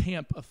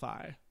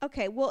campify.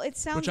 Okay, well, it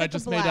sounds which like I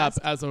just a made up blast.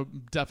 as a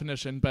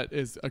definition, but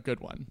is a good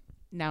one.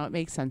 Now it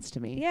makes sense to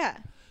me. Yeah.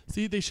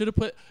 See, they should have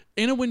put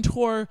Anna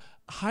Wintour,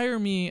 hire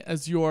me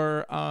as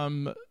your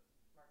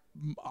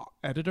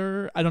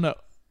editor. I don't know.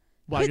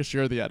 Well, I guess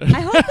you're the editor.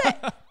 I hope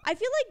that I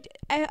feel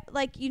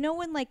like you know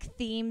when like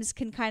themes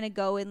can kind of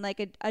go in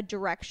like a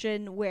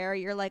direction where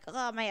you're like,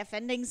 oh, am I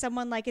offending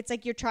someone? Like it's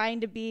like you're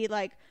trying to be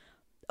like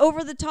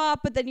over the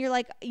top, but then you're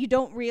like you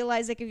don't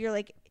realize like if you're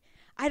like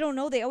I don't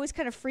know. They always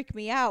kind of freak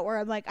me out where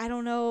I'm like I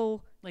don't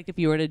know. Like if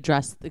you were to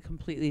dress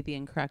completely the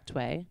incorrect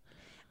way,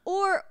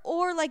 or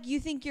like you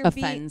think you're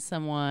offend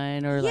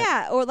someone, or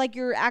or like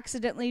you're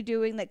accidentally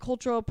doing like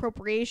cultural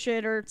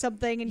appropriation or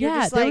something, and you're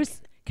just like.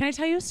 Can I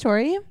tell you a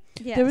story?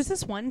 Yes. There was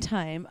this one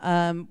time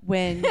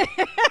when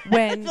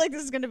I feel like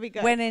this is gonna be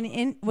good. when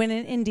in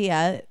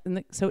India,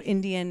 so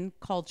Indian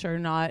culture,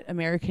 not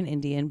American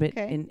Indian, but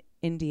in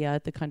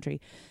India, the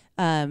country,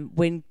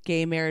 when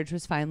gay marriage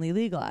was finally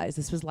legalized.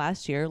 This was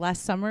last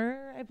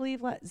summer, I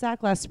believe,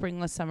 Zack, last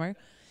summer,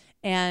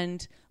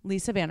 and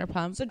Lisa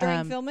Vanderpump. So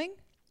during filming?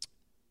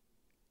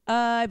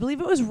 I believe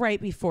it was right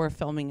before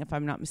filming, if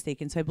I'm not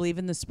mistaken. So I believe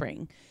in the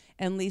spring.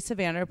 And Lisa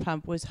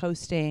Vanderpump was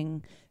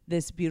hosting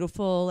this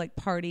beautiful like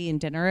party and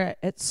dinner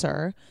at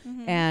Sir.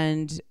 Mm-hmm.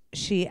 And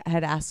she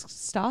had asked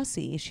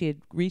Stassi, she had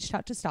reached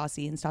out to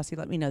Stassi, and Stassi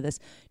let me know this,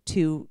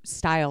 to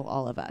style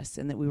all of us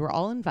and that we were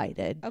all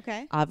invited.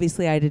 Okay.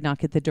 Obviously, I did not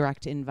get the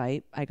direct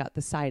invite. I got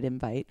the side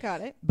invite.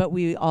 Got it. But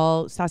she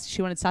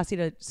wanted Stassi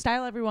to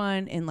style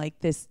everyone in like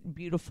this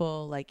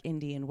beautiful like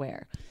Indian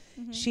wear.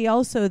 Mm-hmm. She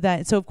also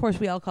so of course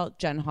we all call it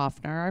Jen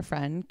Hoffner, our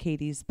friend,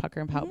 Katie's pucker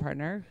and pout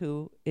partner,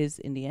 who is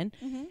Indian,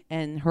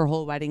 and her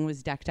whole wedding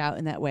was decked out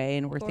in that way.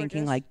 And we're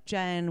thinking like,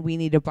 Jen, we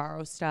need to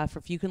borrow stuff.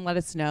 If you can let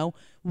us know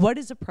what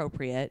is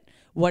appropriate,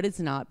 what is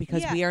not,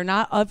 because we are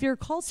not of your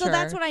culture. So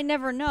that's what I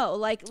never know.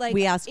 Like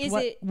we ask,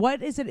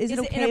 what is it? Is it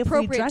okay if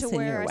we dress to in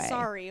wear your way? a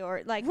sari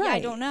or like? Right. Yeah, I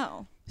don't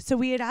know. So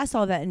we had asked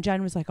all that, and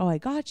Jen was like, "Oh, I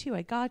got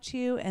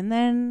you," and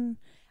then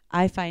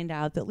I find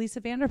out that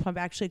Lisa Vanderpump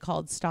actually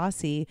called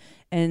Stassi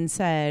and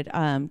said,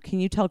 can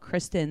you tell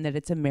Kristen that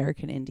it's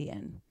American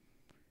Indian?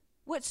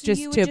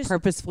 Just to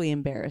purposefully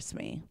embarrass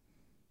me.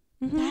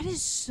 Mm-hmm. That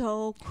is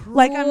so cruel.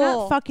 Like, I'm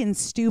not fucking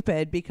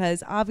stupid,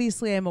 because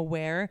obviously I'm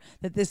aware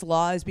that this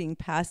law is being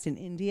passed in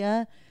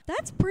India.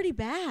 That's pretty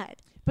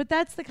bad. But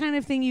that's the kind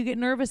of thing you get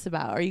nervous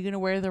about. Are you going to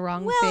wear the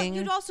wrong thing?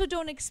 Well, you also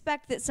don't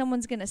expect that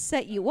someone's going to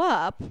set you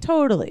up.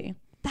 Totally.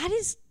 That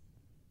is...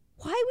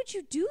 Why would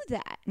you do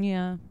that?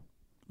 Yeah.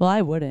 Well,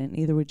 I wouldn't.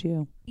 Neither would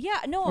you. Yeah,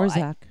 no. Or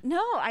Zack.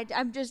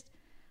 I'm just...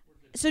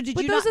 So did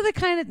but you those are the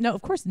kind of... No,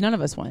 of course, none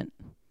of us went.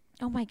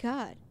 Oh, my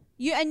God.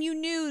 You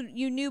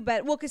knew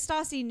better. Well, because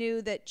Stassi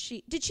knew that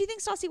she... Did she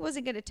think Stassi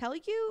wasn't going to tell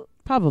you?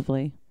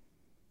 Probably.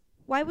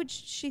 Why would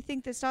she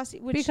think that Stassi...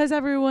 Because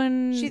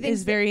everyone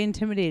is very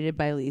intimidated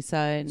by Lisa.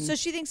 And so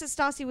she thinks that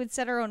Stassi would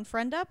set her own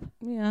friend up?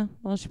 Yeah.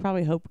 Well, she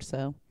probably hoped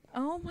so.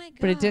 Oh, my God.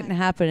 But it didn't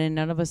happen, and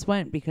none of us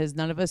went because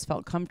none of us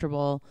felt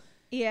comfortable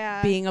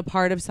being a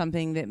part of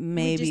something that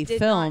may be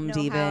filmed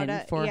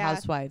even for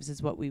Housewives,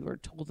 is what we were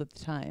told at the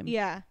time.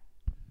 Yeah.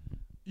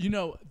 You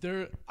know,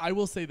 I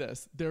will say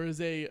this. There's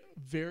a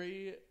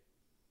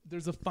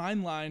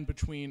fine line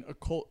between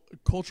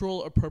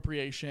cultural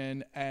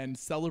appropriation and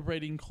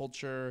celebrating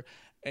culture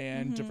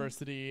and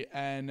diversity,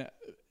 and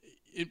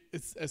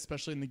it's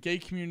especially in the gay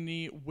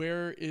community.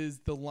 Where is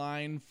the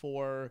line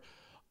for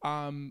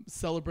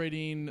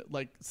celebrating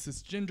like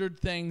cisgendered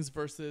things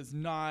versus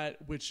not,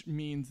 which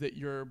means that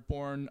you're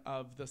born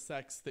of the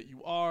sex that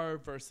you are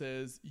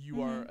versus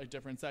you are a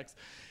different sex?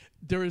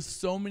 There is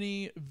so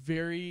many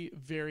very,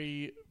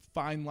 very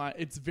fine line.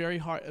 It's very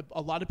hard.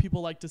 A lot of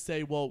people like to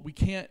say, well, we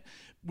can't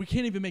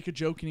even make a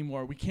joke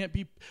anymore. We can't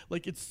be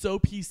like, it's so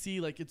PC,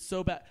 like it's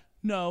so bad.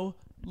 No,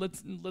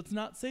 let's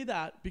not say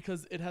that,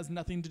 because it has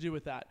nothing to do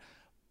with that.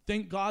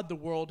 Thank God the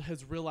world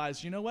has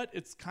realized, you know what?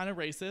 It's kind of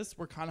racist.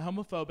 We're kind of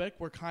homophobic.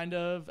 We're kind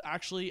of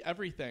actually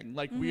everything.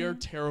 Like we are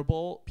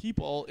terrible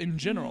people in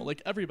general,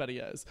 like everybody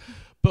is.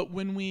 But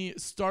when we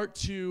start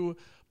to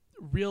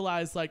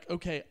realize like,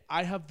 okay,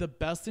 I have the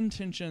best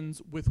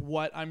intentions with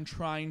what I'm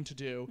trying to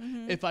do.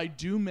 If I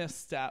do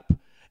misstep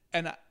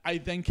and I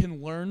then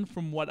can learn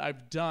from what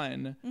I've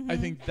done, I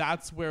think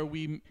that's where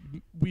we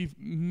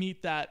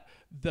meet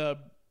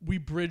we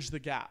bridge the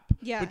gap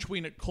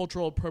between a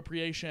cultural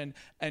appropriation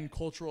and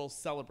cultural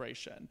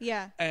celebration.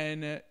 Yeah.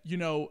 And, you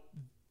know,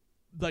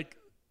 like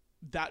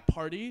that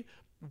party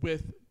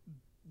with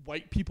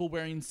white people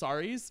wearing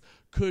saris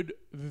could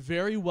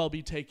very well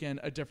be taken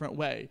a different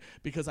way,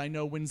 because I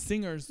know when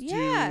singers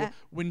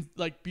when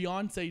like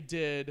Beyonce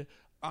did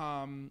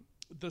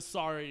the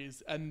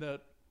saris and the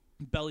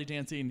belly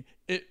dancing,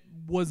 it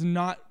was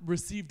not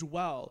received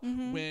well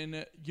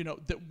when, you know,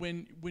 that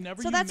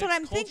whenever So you that's mix what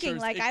I'm cultures, thinking.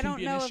 Like, it I can don't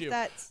be an know issue. if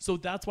that's. So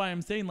that's why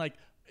I'm saying, like,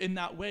 in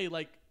that way,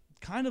 like,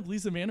 kind of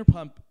Lisa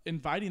Vanderpump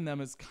inviting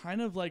them is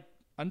kind of like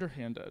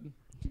underhanded.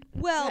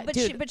 Well,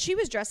 Yeah, but she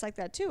was dressed like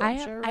that too. I'm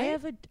sure, right?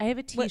 I have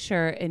a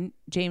T-shirt in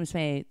James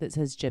May that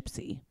says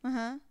Gypsy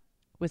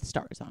with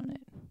stars on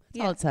it.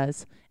 That's all it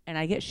says. And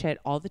I get shit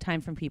all the time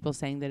from people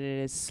saying that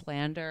it is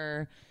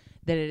slander,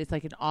 that it is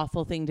like an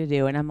awful thing to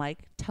do. And I'm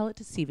like, tell it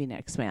to Stevie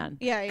Nicks, man.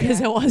 Yeah, Because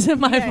it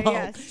wasn't my fault.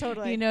 Yes,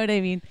 totally. You know what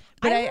I mean?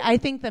 But I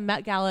think the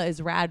Met Gala is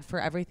rad for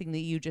everything that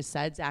you just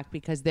said, Zach,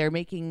 because they're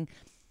making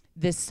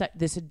this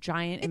a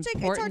giant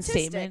important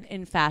statement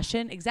in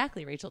fashion.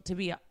 Exactly, Rachel. To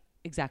be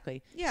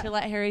exactly. Yeah. To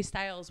let Harry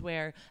Styles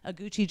wear a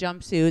Gucci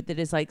jumpsuit that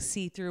is like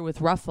see-through with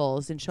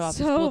ruffles and show off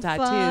his cool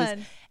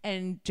tattoos.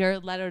 And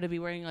Jared Leto to be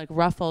wearing like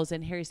ruffles,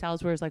 and Harry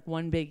Styles wears like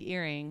one big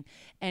earring,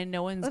 and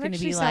no one's going to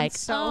be like,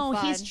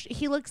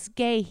 he looks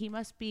gay. He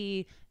must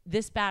be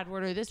this bad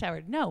word or this bad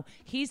word. No,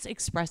 he's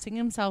expressing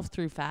himself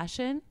through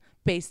fashion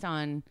based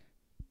on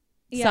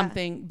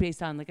something,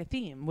 based on like a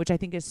theme, which I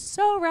think is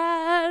so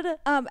rad.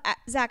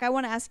 Zach, I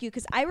want to ask you,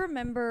 because I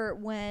remember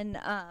when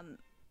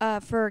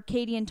for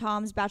Katie and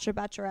Tom's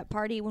bachelorette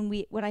party,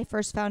 when I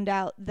first found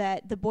out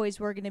that the boys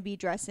were going to be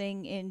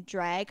dressing in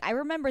drag, I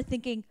remember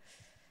thinking,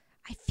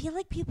 I feel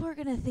like people are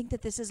going to think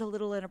that this is a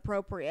little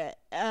inappropriate.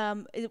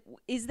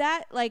 Is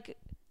that like,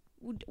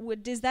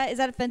 is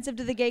that offensive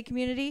to the gay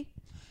community?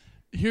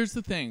 Here's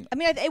the thing. I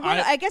mean,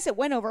 I guess it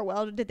went over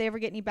well. Did they ever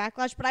get any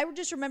backlash? But I would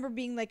just remember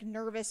being like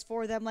nervous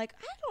for them. Like,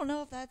 I don't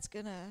know if that's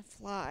gonna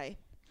fly.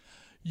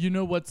 You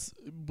know what's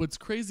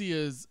crazy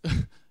is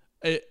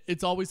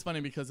it's always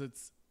funny because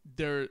it's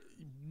there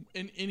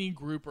in any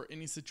group or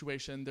any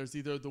situation. There's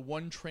either the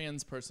one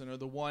trans person or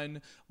the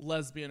one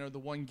lesbian or the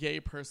one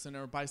gay person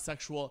or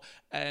bisexual,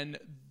 and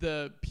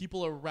the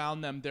people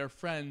around them, their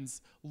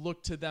friends,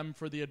 look to them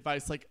for the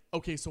advice. Like,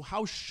 okay, so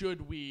how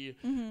should we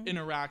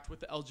interact with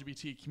the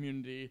LGBT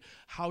community?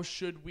 How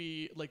should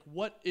we, like,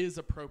 what is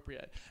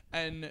appropriate?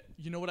 And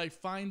you know what I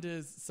find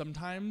is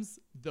sometimes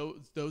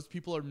those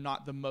people are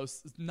not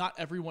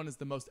everyone is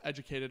the most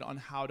educated on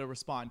how to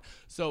respond.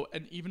 So,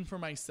 and even for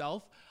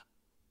myself,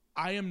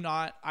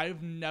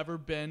 I've never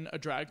been a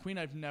drag queen.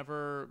 I've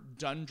never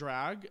done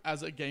drag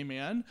as a gay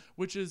man,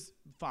 which is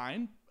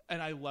fine.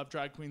 And I love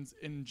drag queens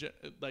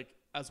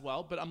as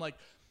well. But I'm like,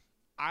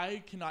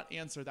 I cannot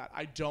answer that.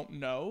 I don't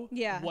know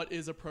what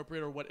is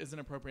appropriate or what isn't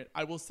appropriate.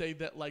 I will say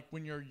that, like,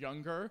 when you're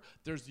younger,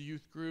 there's the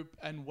youth group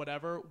and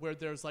whatever, where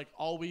there's like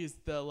always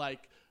the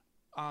like,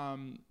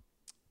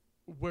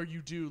 where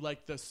you do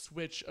like the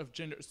switch of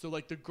gender. So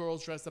like the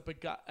girls dress up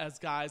as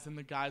guys and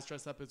the guys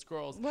dress up as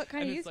girls. What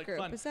kind of youth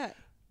group is that?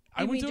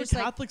 I went to a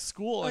Catholic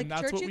school, and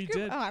that's what we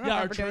did. Oh,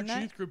 our church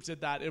youth group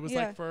did that. It was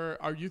like for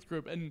our youth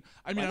group. And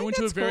I mean, I went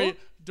to a very,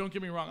 don't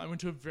get me wrong, I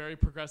went to a very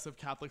progressive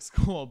Catholic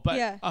school.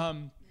 But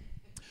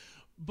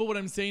but what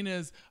I'm saying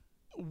is,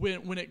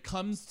 when it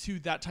comes to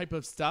that type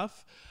of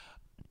stuff,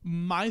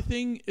 my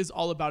thing is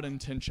all about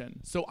intention.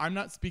 So I'm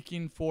not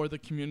speaking for the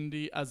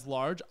community as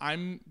large.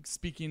 I'm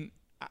speaking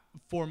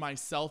for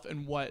myself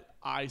and what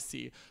I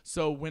see.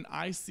 So when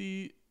I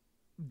see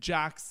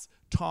Jax,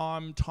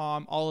 Tom,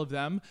 all of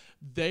them,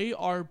 they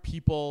are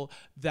people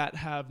that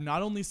have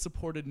not only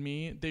supported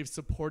me, they've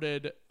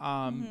supported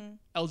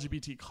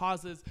LGBT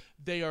causes.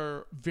 They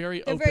are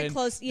very open. Very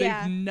close.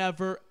 Yeah. They've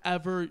never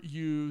ever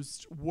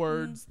used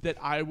words that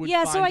I would.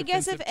 Yeah. Find So I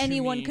guess if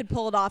anyone me. could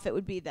pull it off, it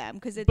would be them,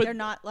 because they're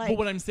not like. But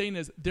what I'm saying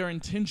is, their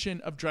intention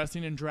of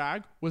dressing in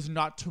drag was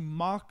not to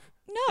mock.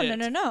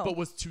 No. But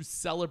was to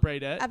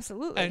celebrate it.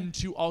 Absolutely. And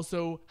to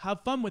also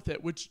have fun with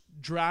it, which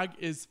drag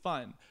is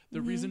fun.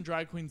 The reason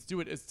drag queens do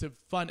it is to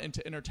fun and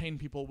to entertain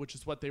people, which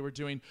is what they were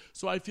doing.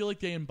 So I feel like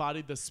they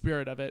embodied the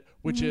spirit of it,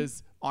 which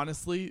is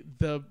honestly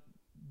the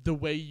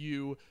way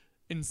you,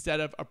 instead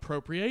of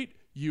appropriate,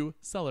 you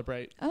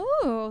celebrate.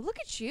 Oh, look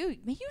at you.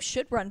 Maybe you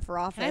should run for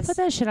office. Can I put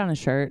that shit on a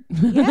shirt?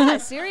 Yeah,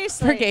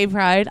 seriously. For gay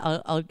pride,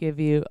 I'll give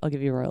you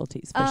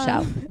royalties for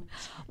show.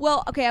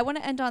 Well, okay, I want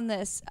to end on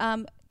this.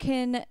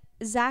 Can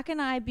Zack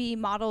and I be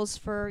models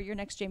for your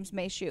next James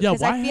May shoot? Yeah,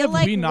 why I feel have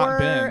like we not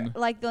we're been?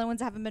 like the only ones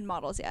that haven't been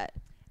models yet.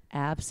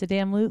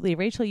 Absolutely.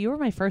 Rachel, you were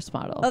my first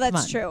model. Oh,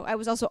 that's true. I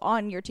was also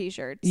on your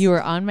t-shirts. You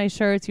were on my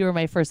shirts. You were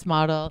my first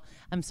model.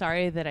 I'm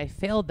sorry that I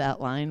failed that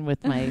line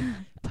with my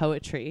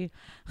poetry.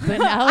 But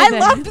now I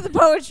loved the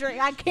poetry.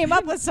 I came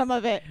up with some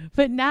of it.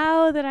 But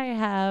now that I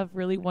have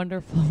really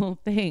wonderful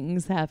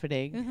things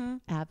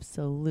happening,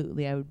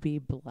 absolutely, I would be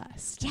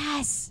blessed.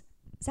 Yes.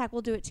 Zack,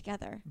 we'll do it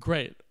together.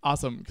 Great.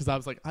 Awesome. Because I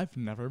was like, I've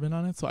never been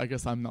on it, so I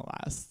guess I'm the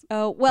last.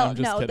 Oh, well,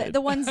 no. The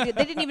ones, they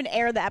didn't even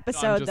air the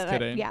episode. No, I'm just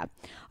kidding. Yeah.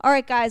 All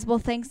right, guys. Well,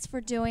 thanks for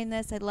doing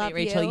this. I love you.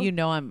 Rachel, you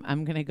know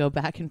I'm going to go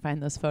back and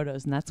find those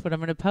photos, and that's what I'm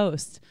going to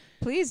post.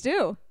 Please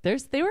do.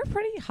 They were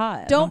pretty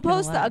hot. Don't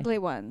post the ugly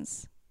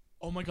ones.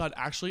 Oh my God.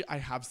 Actually, I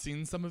have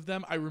seen some of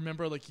them. I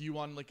remember like you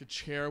on like a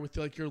chair with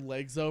like your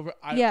legs over.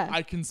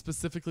 I can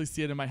specifically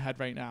see it in my head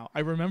right now. I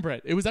remember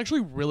it. It was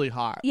actually really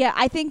hot. Yeah,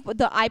 I think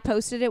I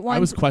posted it once. I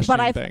was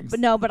questioning things.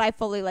 But I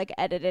fully like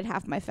edited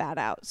half my fat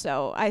out.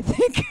 So I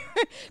think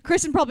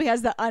Kristen probably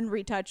has the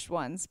unretouched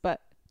ones,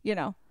 but you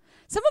know,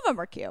 some of them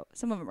are cute.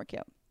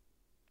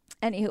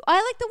 Anywho,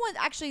 I like the ones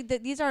actually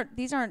that these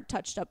aren't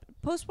touched up.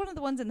 Post one of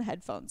the ones in the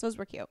headphones. Those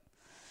were cute.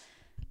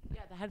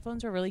 Yeah, the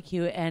headphones were really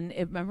cute. And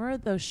remember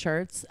those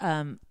shirts,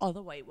 all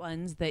the white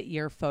ones that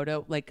your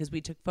photo, like, because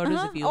we took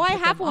photos of you. Oh, I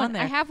have one. On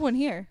there. I have one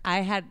here.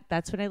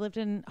 That's when I lived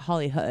in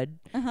Hollywood.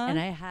 And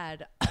I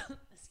had,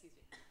 excuse me,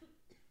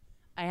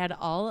 I had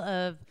all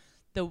of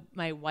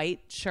my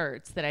white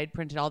shirts that I'd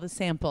printed, all the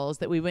samples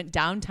that we went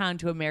downtown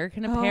to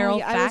American Apparel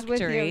Factory. I was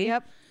with you.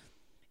 Yep.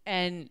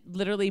 And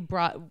literally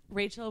brought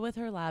Rachel with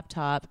her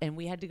laptop, and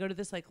we had to go to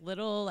this like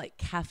little like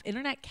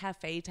internet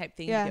cafe type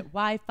thing to get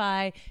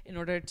Wi-Fi in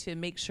order to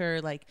make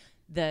sure like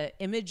the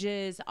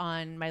images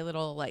on my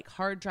little like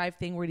hard drive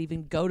thing would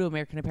even go to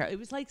American Apparel. It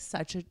was like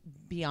such a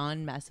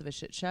beyond mess of a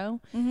shit show.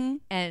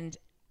 And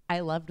I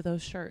loved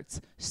those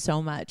shirts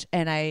so much,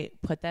 and I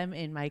put them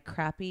in my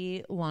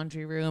crappy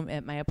laundry room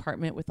at my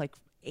apartment with like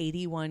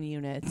 81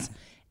 units,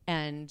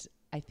 and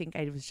I think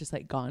I was just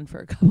like gone for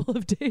a couple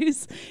of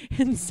days,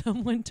 and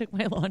someone took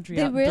my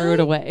laundry out and threw it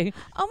away.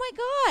 Oh my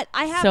God!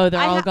 So they're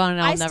all gone,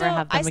 and I'll never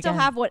have them again. I still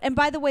have one. And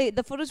by the way,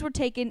 the photos were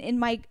taken in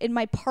my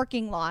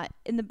parking lot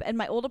in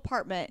my old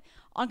apartment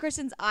on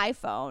Kristen's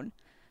iPhone.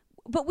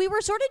 But we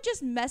were sort of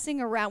just messing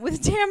around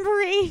with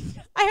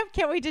tambourine.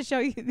 Can't wait to show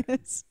you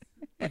this.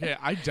 Okay,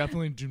 I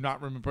definitely do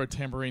not remember a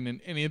tambourine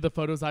in any of the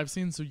photos I've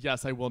seen, so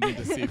yes, I will need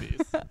to see these.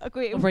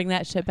 Okay, we'll bring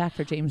that shit back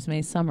for James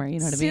May's summer. You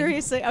know what I mean?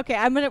 Seriously, okay.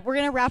 We're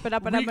gonna wrap it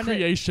up, and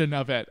recreation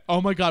of it.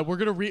 Oh my God, we're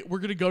gonna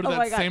go to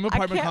that same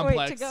apartment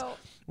complex. Wait to go.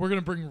 We're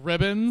gonna bring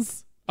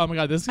ribbons. Oh my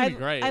God, this is gonna be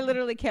great. I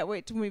literally can't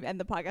wait till we end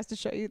the podcast to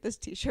show you this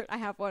T-shirt. I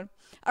have one.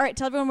 All right,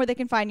 tell everyone where they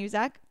can find you,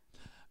 Zach.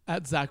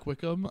 At Zack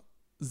Wickham,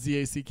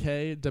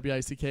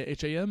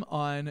 ZackWickham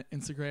on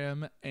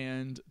Instagram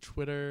and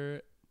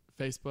Twitter,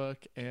 Facebook,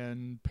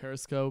 and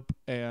Periscope,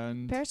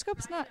 and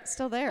Periscope's not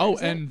still there. Oh,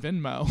 and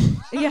Venmo.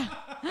 Yeah.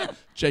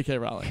 J.K.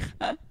 Rowling.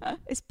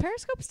 Is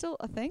Periscope still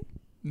a thing?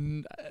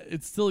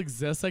 It still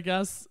exists, I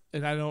guess,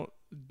 and I don't.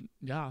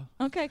 Yeah.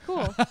 Okay,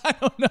 cool. I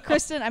don't know.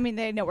 Kristen, I mean,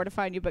 they know where to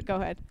find you, but go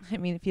ahead. I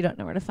mean, if you don't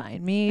know where to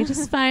find me,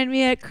 just find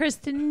me at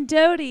Kristen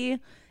Doute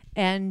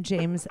and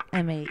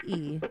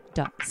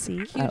JamesMae.co.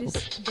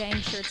 Cutest dang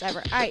shirts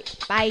ever. All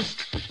right, bye.